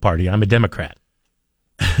political party. I'm a Democrat.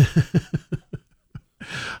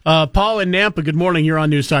 Paul in Nampa, good morning. You're on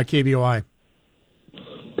News Talk KBOI.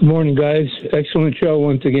 Good morning, guys. Excellent show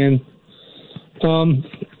once again.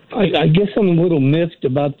 I guess I'm a little miffed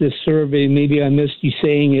about this survey. Maybe I missed you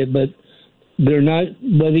saying it, but they're not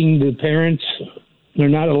allowing the parents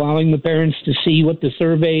to see what the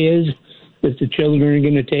survey is that the children are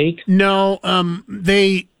going to take? No,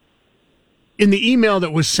 in the email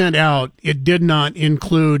that was sent out, it did not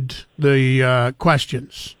include the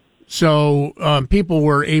questions. So people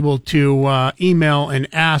were able to email and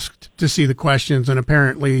ask to see the questions, and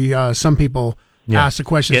apparently some people asked the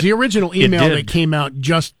questions. The original email that came out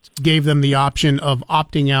just gave them the option of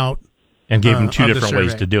opting out. And gave them two different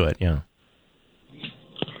ways to do it, yeah.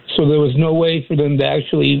 So there was no way for them to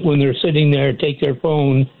actually, when they're sitting there, take their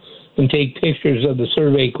phone and take pictures of the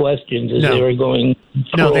survey questions as they were going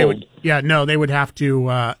No, they would. Yeah, no, they would have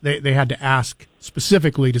to. They had to ask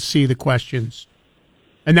specifically to see the questions,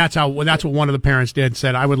 and that's what one of the parents did.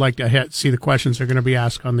 Said, "I would like to see the questions they're going to be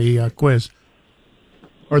asked on the quiz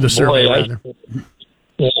or the survey." Rather.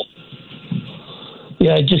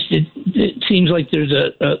 It seems like there's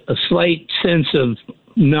a slight sense of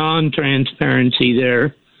non-transparency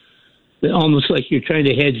there, almost like you're trying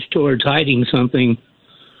to hedge towards hiding something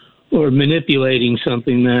or manipulating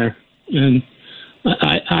something there. And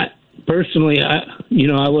I personally,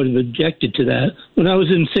 I would have objected to that. When I was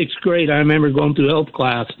in sixth grade, I remember going through health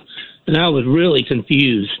class, and I was really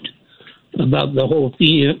confused about the whole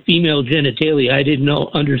female genitalia. I didn't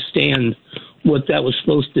understand what that was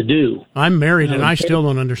supposed to do. I'm married, and I still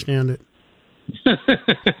don't understand it.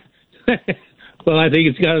 Well, I think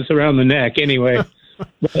it's got us around the neck anyway.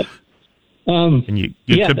 But, and you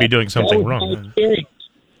could be doing something wrong.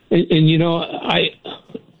 And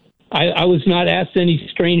I was not asked any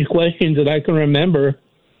strange questions that I can remember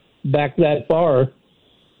back that far.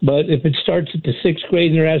 But if it starts at the sixth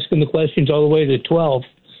grade and they're asking the questions all the way to 12th,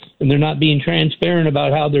 and they're not being transparent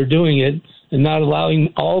about how they're doing it, and not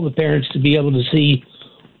allowing all the parents to be able to see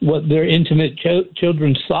what their intimate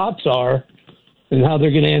children's thoughts are and how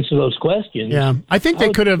they're going to answer those questions. Yeah, I think they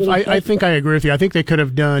could have. I think I agree with you. I think they could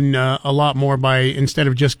have done a lot more by, instead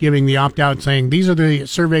of just giving the opt-out, saying these are the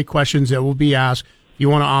survey questions that will be asked. If you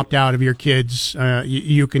want to opt out of your kids,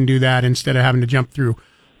 you can do that instead of having to jump through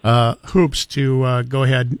hoops to go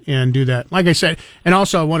ahead and do that. Like I said, and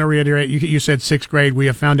also I want to reiterate, you said sixth grade. We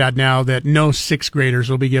have found out now that no sixth graders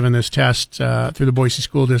will be given this test through the Boise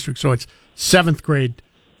School District. So it's seventh grade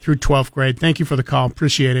through 12th grade. Thank you for the call.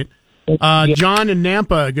 Appreciate it. John in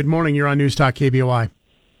Nampa, good morning. You're on News Talk KBOI.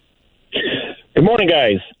 Good morning,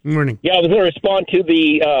 guys. Good morning. Yeah, I was going to respond to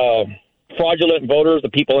the fraudulent voters, the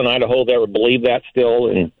people in Idaho that would believe that still,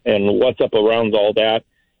 and what's up around all that.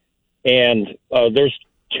 And there's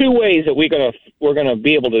two ways that we're gonna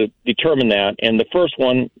be able to determine that. And the first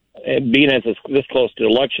one, being as it's this close to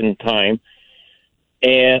election time,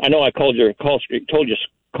 And I know I told you call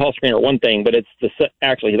screener one thing, but it's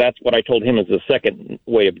actually that's what I told him is the second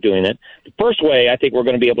way of doing it. The first way I think we're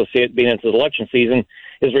going to be able to see it being into the election season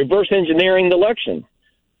is reverse engineering the election.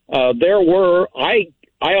 There were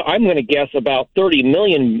I'm going to guess about 30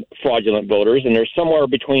 million fraudulent voters, and there's somewhere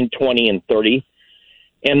between 20 and 30.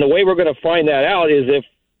 And the way we're going to find that out is if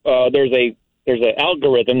there's an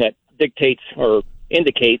algorithm that dictates or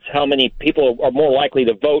indicates how many people are more likely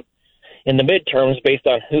to vote in the midterms based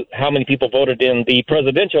on how many people voted in the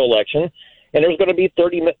presidential election, and there's going to be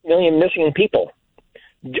 30 million missing people,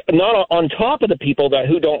 not on top of the people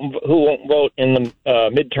who won't vote in the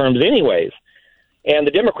midterms anyways. And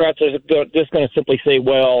the Democrats are just going to simply say,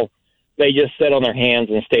 well, they just sat on their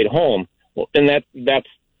hands and stayed home. Well, and that's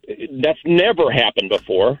never happened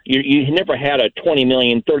before. You never had a 20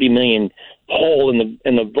 million, 30 million hole in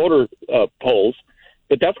the voter polls.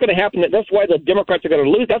 But that's going to happen. That's why the Democrats are going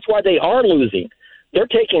to lose. That's why they are losing. They're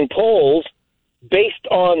taking polls based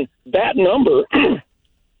on that number,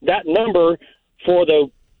 that number for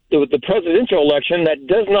the presidential election that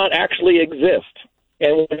does not actually exist.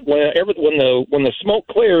 And when the smoke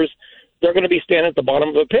clears, they're going to be standing at the bottom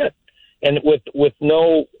of a pit, and with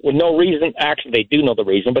no reason. Actually, they do know the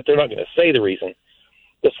reason, but they're not going to say the reason.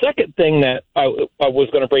 The second thing that I was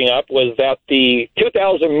going to bring up was that the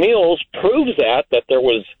 2000 Mules proves that there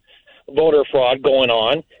was voter fraud going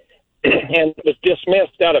on, and it was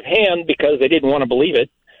dismissed out of hand because they didn't want to believe it.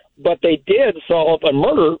 But they did solve a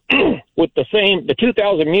murder with the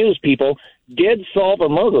 2000 Mules people did solve a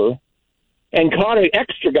murder and caught an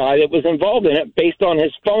extra guy that was involved in it based on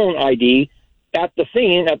his phone ID at the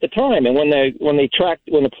scene at the time. And when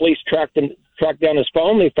the police tracked down his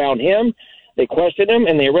phone, they found him. They questioned him,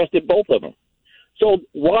 and they arrested both of them. So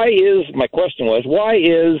my question was, why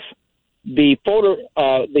is the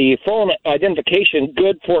phone identification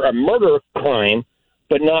good for a murder crime,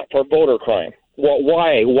 but not for voter crime? Well,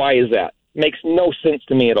 why? Why is that? Makes no sense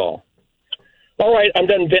to me at all. All right, I'm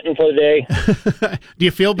done venting for the day. Do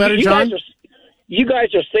you feel better, John? You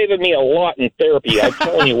guys are saving me a lot in therapy. I'm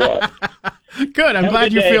telling you what. Good. I'm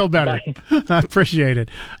glad you feel better. I appreciate it.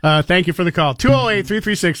 Thank you for the call.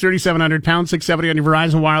 208-336-3700, pound 670 on your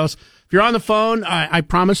Verizon Wireless. If you're on the phone, I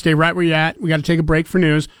promise stay right where you're at. We got to take a break for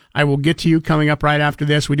news. I will get to you coming up right after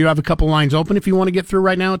this. We do have a couple lines open if you want to get through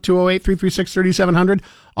right now at 208-336-3700.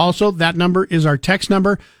 Also, that number is our text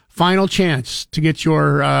number. Final chance to get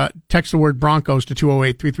your text the word Broncos to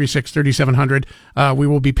 208-336-3700. We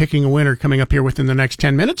will be picking a winner coming up here within the next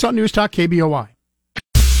 10 minutes on News Talk KBOI.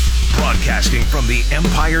 Broadcasting from the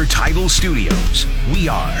Empire Title Studios, we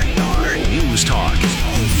are News Talk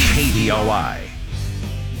KBOI.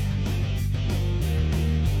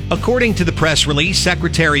 According to the press release,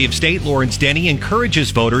 Secretary of State Lawrence Denny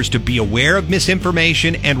encourages voters to be aware of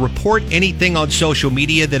misinformation and report anything on social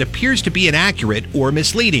media that appears to be inaccurate or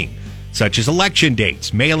misleading, such as election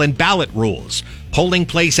dates, mail-in ballot rules, polling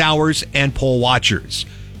place hours, and poll watchers.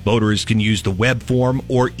 Voters can use the web form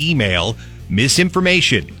or email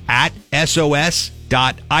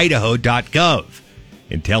misinformation@sos.idaho.gov.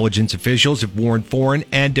 Intelligence officials have warned foreign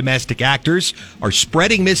and domestic actors are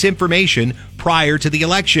spreading misinformation prior to the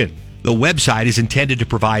election. The website is intended to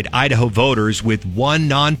provide Idaho voters with one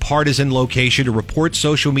nonpartisan location to report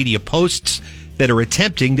social media posts that are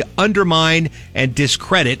attempting to undermine and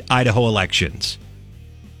discredit Idaho elections.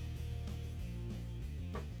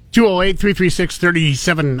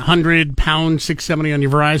 208-336-3700, pound 670 on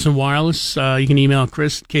your Verizon Wireless. You can email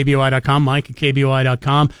Chris at KBOI.com, Mike at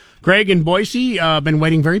KBOI.com. Greg in Boise, been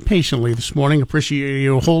waiting very patiently this morning. Appreciate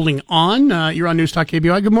you holding on. You're on News Talk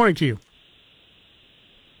KBOI. Good morning to you.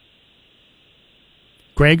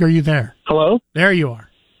 Greg, are you there? Hello? There you are.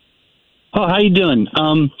 Oh, how you doing?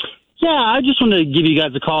 I just wanted to give you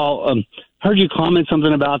guys a call. Heard you comment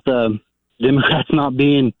something about the Democrats not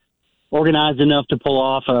being organized enough to pull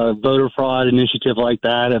off a voter fraud initiative like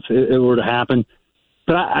that if it were to happen.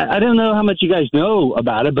 But I don't know how much you guys know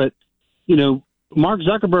about it, but, Mark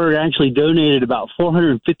Zuckerberg actually donated about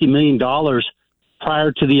 $450 million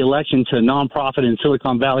prior to the election to a nonprofit in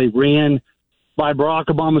Silicon Valley ran by Barack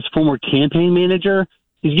Obama's former campaign manager.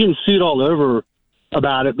 He's getting sued all over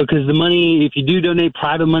about it because the money, if you do donate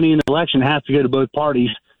private money in an election, it has to go to both parties.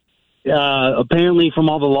 Apparently from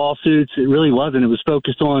all the lawsuits, it really wasn't. It was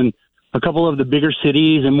focused on a couple of the bigger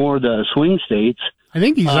cities and more of the swing states. I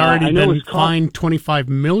think he's already been fined $25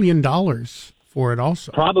 million for it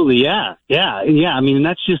also. Probably, yeah. I mean,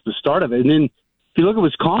 that's just the start of it. And then if you look at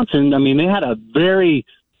Wisconsin, I mean, they had a very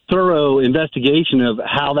thorough investigation of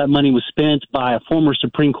how that money was spent by a former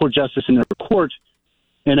Supreme Court justice in their court.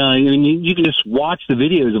 And you can just watch the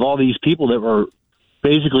videos of all these people that were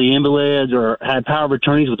basically invalids or had power of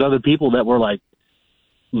attorneys with other people that were like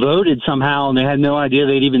voted somehow, and they had no idea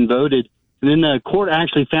they'd even voted. And then the court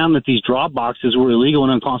actually found that these drop boxes were illegal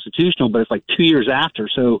and unconstitutional, but it's like 2 years after,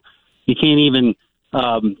 so you can't even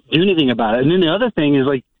do anything about it. And then the other thing is,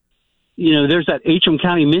 like, you know, there's that Antrim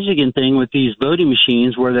County, Michigan thing with these voting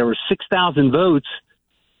machines where there were 6,000 votes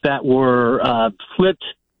that were flipped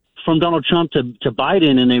from Donald Trump to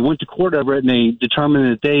Biden, and they went to court over it, and they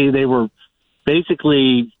determined that they were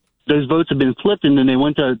basically, those votes had been flipped, and then they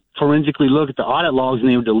went to forensically look at the audit logs, and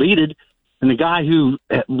they were deleted. And the guy who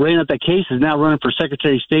ran up that case is now running for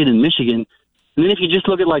Secretary of State in Michigan. And then if you just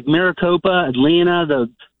look at like Maricopa, Atlanta,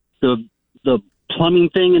 the plumbing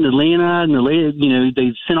thing in Atlanta, and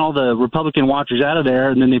they sent all the Republican watchers out of there,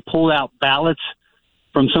 and then they pulled out ballots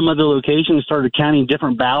from some other location and started counting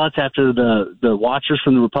different ballots after the watchers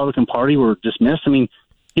from the Republican Party were dismissed. I mean,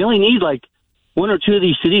 you only need like one or two of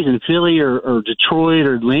these cities in Philly or Detroit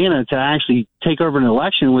or Atlanta to actually take over an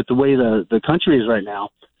election with the way the country is right now.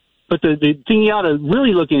 But the thing you ought to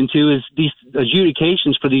really look into is these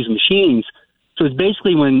adjudications for these machines. So it's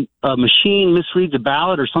basically when a machine misreads a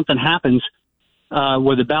ballot or something happens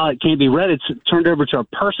where the ballot can't be read, it's turned over to a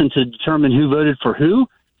person to determine who voted for who.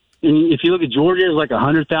 And if you look at Georgia, there's like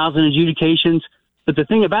 100,000 adjudications. But the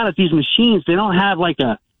thing about it, these machines, they don't have like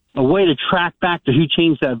a way to track back to who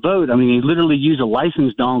changed that vote. I mean, they literally use a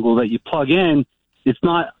license dongle that you plug in. It's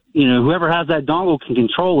not, whoever has that dongle can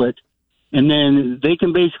control it. And then they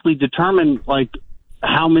can basically determine like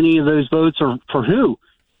how many of those votes are for who.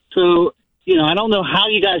 So, I don't know how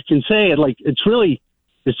you guys can say it. Like,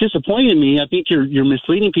 it's disappointing to me. I think you're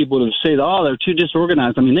misleading people to say, oh, they're too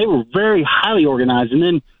disorganized. I mean, they were very highly organized. And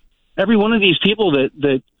then every one of these people that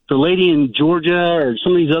the lady in Georgia or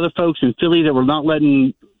some of these other folks in Philly that were not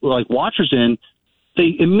letting like watchers in,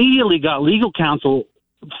 they immediately got legal counsel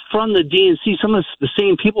from the DNC. Some of the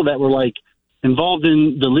same people that were like involved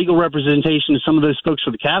in the legal representation of some of those folks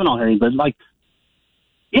for the Kavanaugh hearing, but like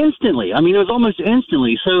instantly. I mean, it was almost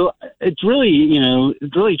instantly. So it's really,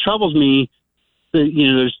 it really troubles me that,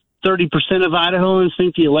 there's 30% of Idahoans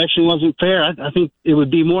think the election wasn't fair. I think it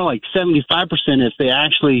would be more like 75%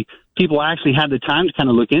 if people actually had the time to kind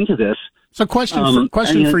of look into this. So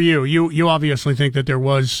question for you. You obviously think that there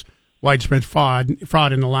was widespread fraud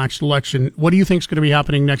in the last election. What do you think is going to be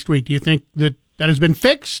happening next week? Do you think that has been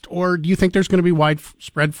fixed, or do you think there's going to be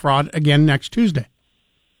widespread fraud again next Tuesday?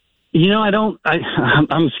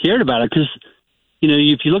 I'm scared about it because,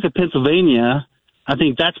 if you look at Pennsylvania, I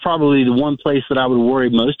think that's probably the one place that I would worry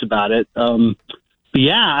most about it. But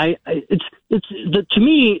yeah, to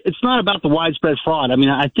me, it's not about the widespread fraud. I mean,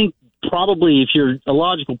 I think probably if you're a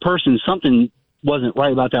logical person, something wasn't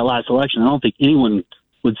right about that last election. I don't think anyone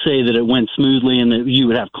would say that it went smoothly and that you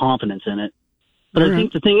would have confidence in it. But I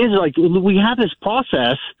think the thing is, like, we have this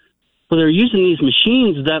process where they're using these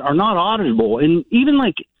machines that are not auditable. And even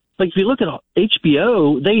like if you look at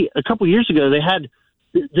HBO, a couple years ago, they had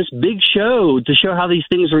this big show to show how these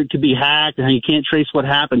things could be hacked and how you can't trace what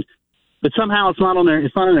happened. But somehow it's not in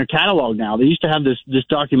their catalog now. They used to have this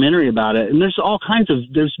documentary about it. And there's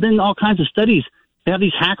been all kinds of studies. They have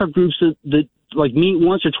these hacker groups that like meet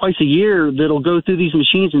once or twice a year that'll go through these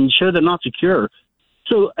machines and show they're not secure.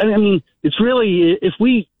 So, I mean, it's really, if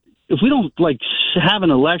we don't like have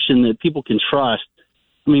an election that people can trust,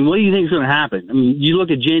 I mean, what do you think is going to happen? I mean, you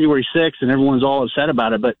look at January 6th and everyone's all upset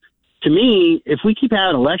about it, but to me, if we keep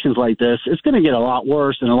having elections like this, it's going to get a lot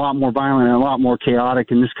worse and a lot more violent and a lot more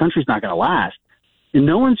chaotic, and this country's not going to last. And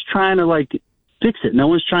no one's trying to like fix it. No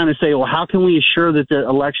one's trying to say, well, how can we assure that the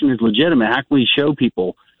election is legitimate? How can we show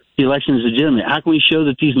people the election is legitimate? How can we show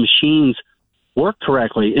that these machines work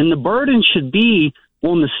correctly? And the burden should be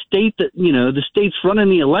on the state that, the state's running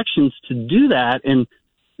the elections to do that. And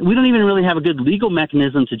we don't even really have a good legal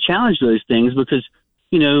mechanism to challenge those things because,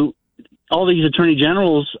 all these attorney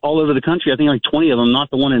generals all over the country, I think like 20 of them, not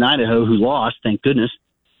the one in Idaho who lost, thank goodness.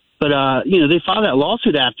 But, they filed that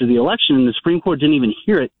lawsuit after the election and the Supreme Court didn't even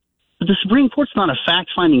hear it. But the Supreme Court's not a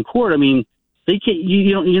fact-finding court. I mean, they can't,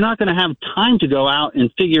 you're not going to have time to go out and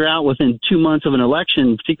figure out within 2 months of an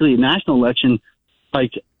election, particularly a national election,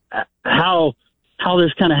 like how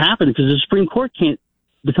this kind of happened, because the Supreme Court can't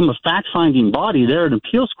become a fact-finding body. They're an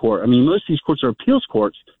appeals court. I mean, most of these courts are appeals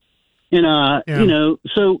courts. And,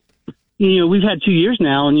 so, we've had 2 years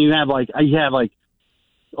now, and you have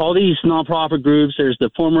all these nonprofit groups. There's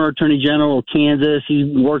the former Attorney General of Kansas. He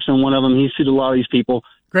works on one of them. He's sued a lot of these people.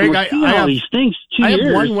 Greg, I have these things. I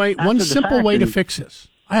have one simple way to fix this.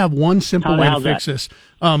 I have one simple way to fix this.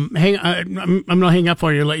 I'm going to hang up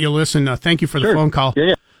for you, let you listen. Thank you for the phone call.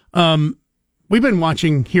 Yeah. We've been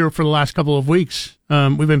watching here for the last couple of weeks.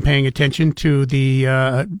 We've been paying attention to the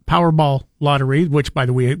Powerball lottery, which, by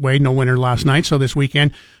the way, no winner last night, so this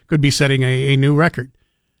weekend could be setting a new record.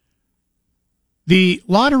 The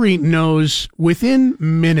lottery knows within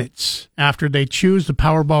minutes after they choose the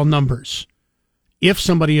Powerball numbers if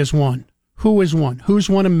somebody has won, who has won, who's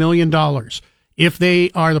won $1 million. If they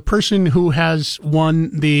are the person who has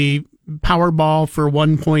won the Powerball for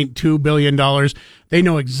 $1.2 billion, they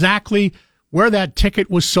know exactly where that ticket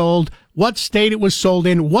was sold, what state it was sold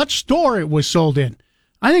in, what store it was sold in.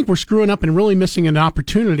 I think we're screwing up and really missing an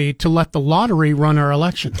opportunity to let the lottery run our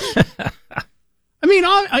elections. I mean,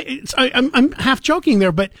 I'm half joking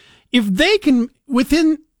there, but if they can,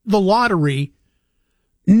 within the lottery,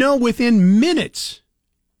 know within minutes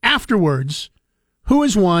afterwards who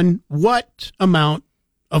has won, what amount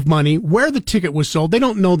of money, where the ticket was sold. They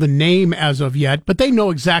don't know the name as of yet, but they know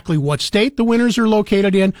exactly what state the winners are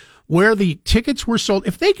located in, where the tickets were sold.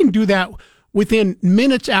 If they can do that within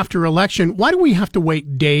minutes after election, why do we have to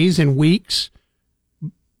wait days and weeks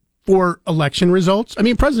for election results? I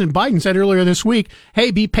mean, President Biden said earlier this week, hey,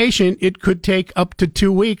 be patient. It could take up to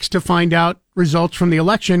 2 weeks to find out results from the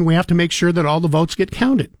election. We have to make sure that all the votes get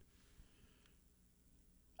counted.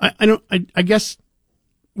 I guess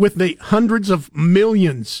with the hundreds of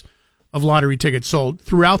millions of lottery tickets sold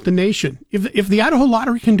throughout the nation, if the Idaho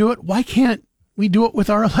Lottery can do it, why can't we do it with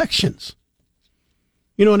our elections?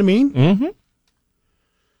 You know what I mean? Mm-hmm.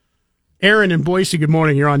 Aaron in Boise, good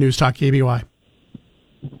morning. You're on News Talk KBOI.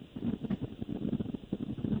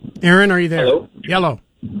 Aaron, are you there? Hello? Hello.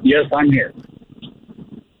 Yes, I'm here.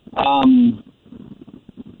 I'm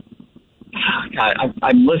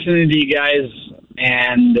listening to you guys,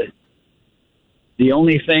 and the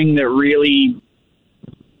only thing that really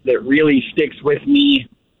sticks with me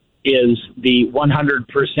is the 100%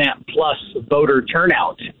 plus voter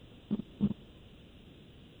turnout.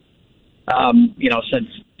 Since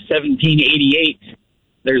 1788,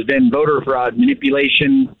 there's been voter fraud,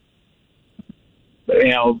 manipulation,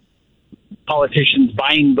 politicians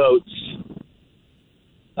buying votes.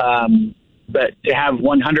 But to have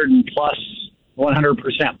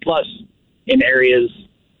 100% plus in areas,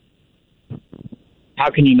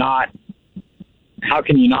 how can you not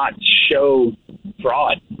show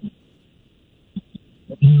fraud?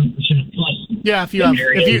 Yeah, if you have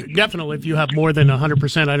more than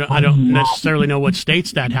 100%, I don't necessarily know what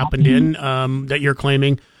states that happened in that you're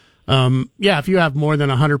claiming. If you have more than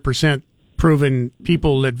 100% proven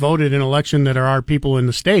people that voted in an election that are our people in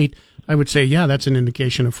the state, I would say, yeah, that's an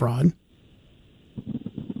indication of fraud.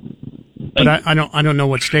 But I don't know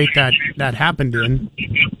what state that happened in.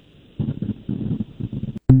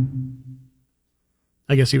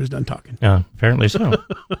 I guess he was done talking. Yeah, apparently so.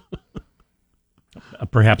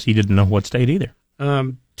 Perhaps he didn't know what state either.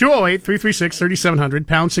 208-336-3700,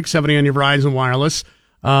 pound 670 on your Verizon Wireless.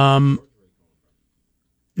 No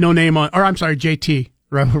name on, or I'm sorry, JT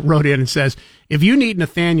wrote in and says, if you need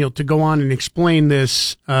Nathaniel to go on and explain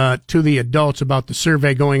this to the adults about the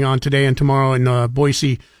survey going on today and tomorrow in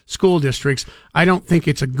Boise school districts, I don't think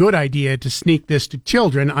it's a good idea to sneak this to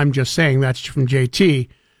children. I'm just saying. That's from JT.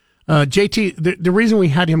 JT, the reason we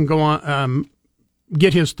had him go on,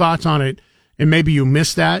 get his thoughts on it, and maybe you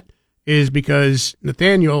missed that, is because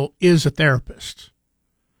Nathaniel is a therapist.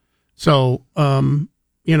 So,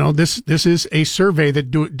 this is a survey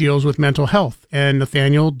that deals with mental health, and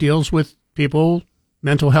Nathaniel deals with people,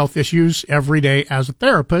 mental health issues every day as a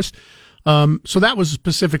therapist. So that was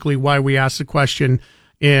specifically why we asked the question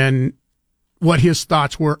and what his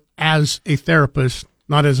thoughts were as a therapist,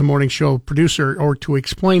 not as a morning show producer, or to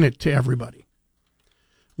explain it to everybody.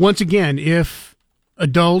 Once again, if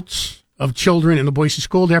adults of children in the Boise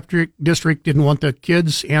School District didn't want the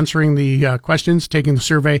kids answering the questions, taking the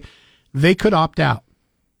survey, they could opt out.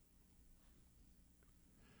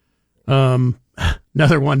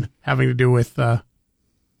 Another one having to do with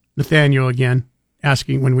Nathaniel again,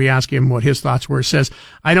 when we ask him what his thoughts were, says,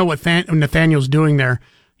 I know what Nathaniel's doing there.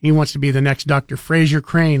 He wants to be the next Dr. Fraser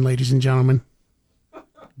Crane, ladies and gentlemen.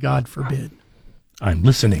 God forbid. I'm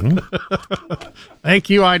listening.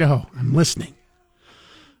 Thank you, Idaho. I'm listening.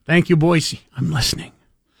 Thank you, Boise. I'm listening.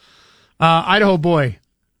 Idaho boy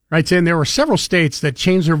writes in, there were several states that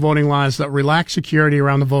changed their voting laws that relaxed security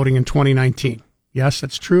around the voting in 2019. Yes,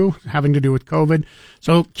 that's true, having to do with COVID.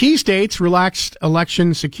 So key states relaxed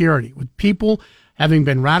election security, with people having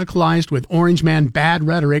been radicalized with Orange Man bad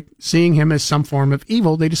rhetoric, seeing him as some form of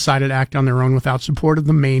evil. They decided to act on their own without support of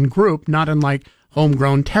the main group, not unlike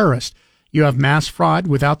homegrown terrorists. You have mass fraud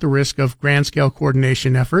without the risk of grand-scale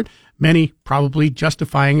coordination effort, many probably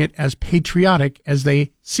justifying it as patriotic as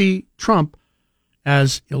they see Trump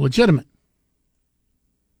as illegitimate.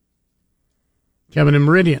 Kevin in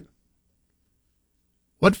Meridian.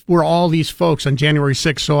 What were all these folks on January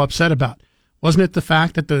 6th so upset about? Wasn't it the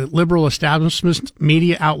fact that the liberal establishment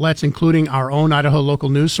media outlets, including our own Idaho local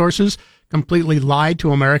news sources, completely lied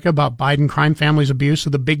to America about Biden crime family's abuse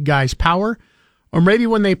of the big guy's power? Or maybe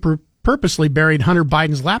when they purposely buried Hunter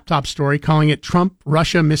Biden's laptop story, calling it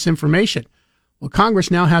Trump-Russia misinformation. Well,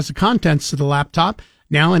 Congress now has the contents of the laptop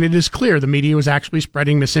now, and it is clear the media was actually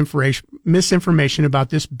spreading misinformation about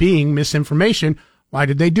this being misinformation. Why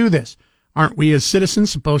did they do this? Aren't we as citizens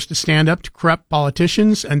supposed to stand up to corrupt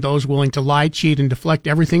politicians and those willing to lie, cheat, and deflect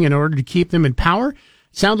everything in order to keep them in power? It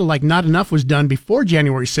sounded like not enough was done before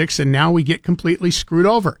January 6th, and now we get completely screwed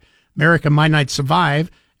over. America might not survive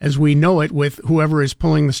as we know it with whoever is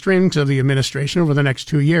pulling the strings of the administration over the next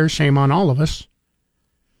 2 years. Shame on all of us.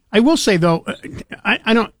 I will say, though,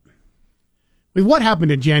 I don't... With what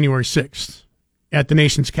happened on January 6th at the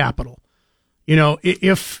nation's capital, you know,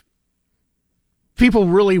 if people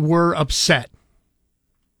really were upset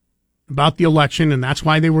about the election and that's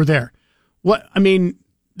why they were there,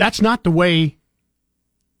 that's not the way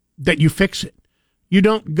that you fix it. You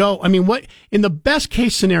don't go, in the best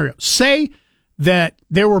case scenario, say that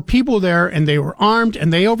there were people there and they were armed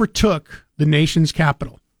and they overtook the nation's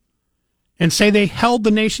capital. And say they held the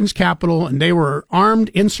nation's capital and they were armed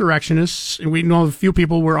insurrectionists. And we know a few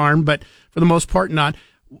people were armed, but for the most part not.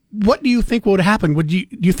 What do you think would happen? Do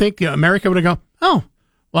you think America would go, oh,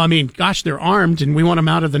 well, gosh, they're armed and we want them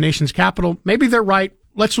out of the nation's capital. Maybe they're right.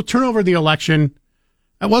 Let's turn over the election.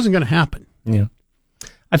 That wasn't going to happen. Yeah.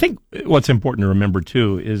 I think what's important to remember,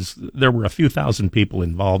 too, is there were a few thousand people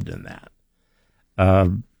involved in that.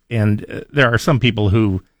 And there are some people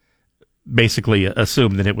who basically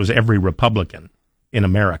assumed that it was every Republican in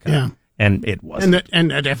America. Yeah. And it wasn't.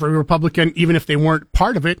 And that every Republican, even if they weren't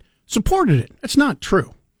part of it, supported it. That's not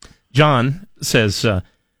true. John says,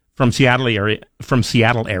 from Seattle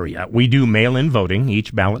area, we do mail-in voting.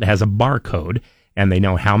 Each ballot has a barcode, and they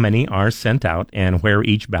know how many are sent out and where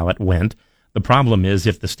each ballot went. The problem is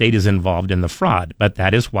if the state is involved in the fraud, but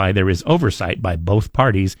that is why there is oversight by both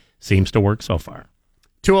parties. Seems to work so far.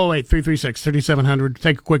 208-336-3700.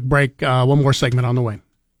 Take a quick break. One more segment on the way.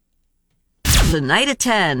 Tonight at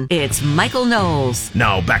 10, it's Michael Knowles.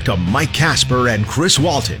 Now back to Mike Casper and Chris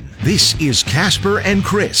Walton. This is Casper and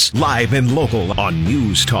Chris, live and local on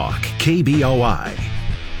News Talk, KBOI.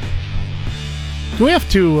 Do we have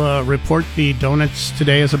to report the donuts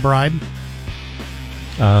today as a bribe?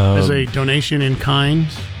 As a donation in kind?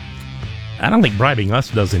 I don't think bribing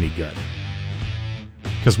us does any good,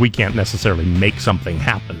 because we can't necessarily make something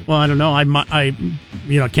happen. Well, I don't know. I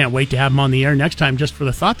can't wait to have them on the air next time, just for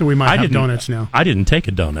the thought that we might have donuts now. I didn't take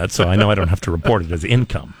a donut, so I know I don't have to report it as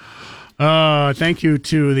income. Thank you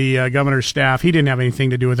to the governor's staff. He didn't have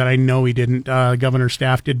anything to do with it. I know he didn't. Governor's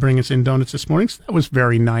staff did bring us in donuts this morning, so that was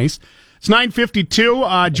very nice. It's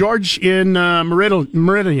 9:52. George in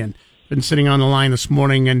Meridian. Been sitting on the line this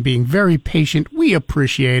morning and being very patient. We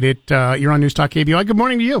appreciate it. You're on News Talk KBOI. Good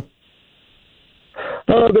morning to you.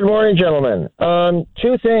 Oh, good morning, gentlemen.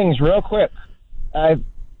 Two things real quick. On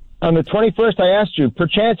the 21st, I asked you,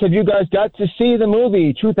 perchance, have you guys got to see the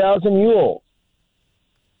movie 2000 Mules?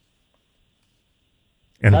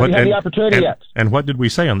 And have you had the opportunity yet? And what did we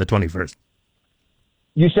say on the 21st?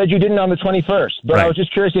 You said you didn't on the 21st, but right. I was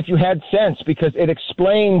just curious if you had sense, because it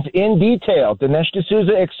explains in detail. Dinesh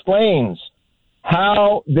D'Souza explains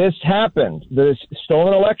how this happened, this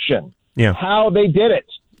stolen election, how they did it,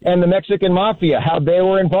 and the Mexican mafia, how they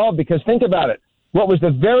were involved. Because think about it. What was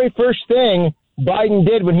the very first thing Biden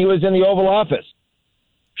did when he was in the Oval Office?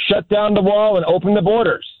 Shut down the wall and open the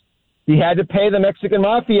borders. He had to pay the Mexican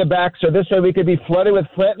mafia back, so this way we could be flooded with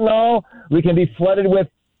fentanyl, we can be flooded with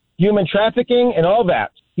human trafficking and all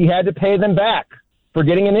that. He had to pay them back for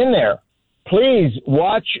getting him in there. Please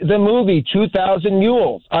watch the movie 2000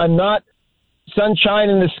 Mules. I'm not sunshine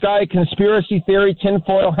in the sky conspiracy theory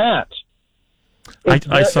tinfoil hat.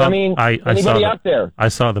 I saw anybody out there? I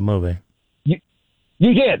saw the movie. You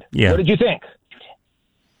did? Yeah. What did you think?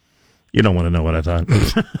 You don't want to know what I thought.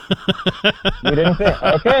 You didn't think?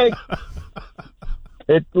 Okay.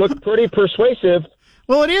 It looked pretty persuasive.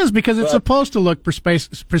 Well, it is, because it's supposed to look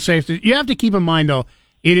persuasive. You have to keep in mind, though,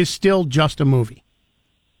 it is still just a movie.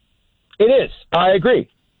 It is. I agree.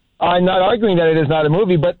 I'm not arguing that it is not a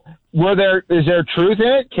movie, but is there truth in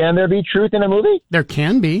it? Can there be truth in a movie? There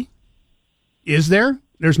can be. Is there?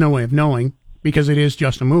 There's no way of knowing, because it is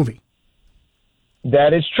just a movie.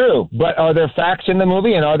 That is true. But are there facts in the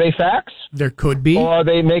movie, and are they facts? There could be. Or are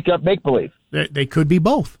they make-believe? They could be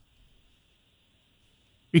both.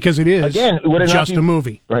 Because it is just a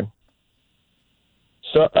movie. Right.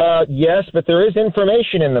 So, yes, but there is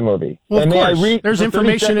information in the movie. Well, and of course. may I There's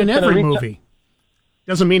information in every movie.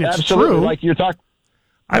 Doesn't mean it's Absolutely. true. Like you're talking.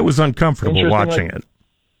 I was uncomfortable watching it.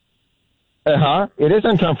 It is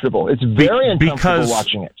uncomfortable. It's very uncomfortable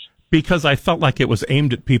watching it. Because I felt like it was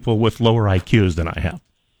aimed at people with lower IQs than I have.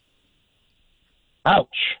 Ouch.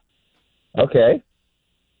 Okay.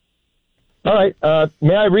 All right.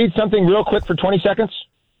 May I read something real quick for 20 seconds?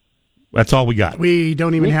 That's all we got. We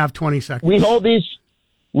don't even have 20 seconds.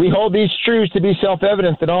 We hold these truths to be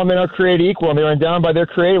self-evident that all men are created equal and they are endowed by their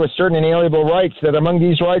Creator with certain inalienable rights, that among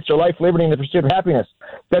these rights are life, liberty, and the pursuit of happiness,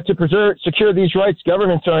 that to secure these rights,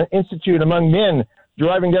 governments are instituted among men,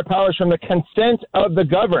 deriving their powers from the consent of the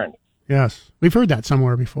governed. Yes, we've heard that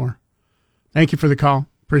somewhere before. Thank you for the call.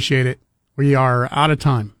 Appreciate it. We are out of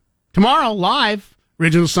time. Tomorrow, live,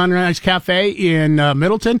 Original Sunrise Cafe in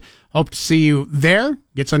Middleton. Hope to see you there.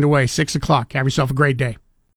 Gets underway 6 o'clock. Have yourself a great day.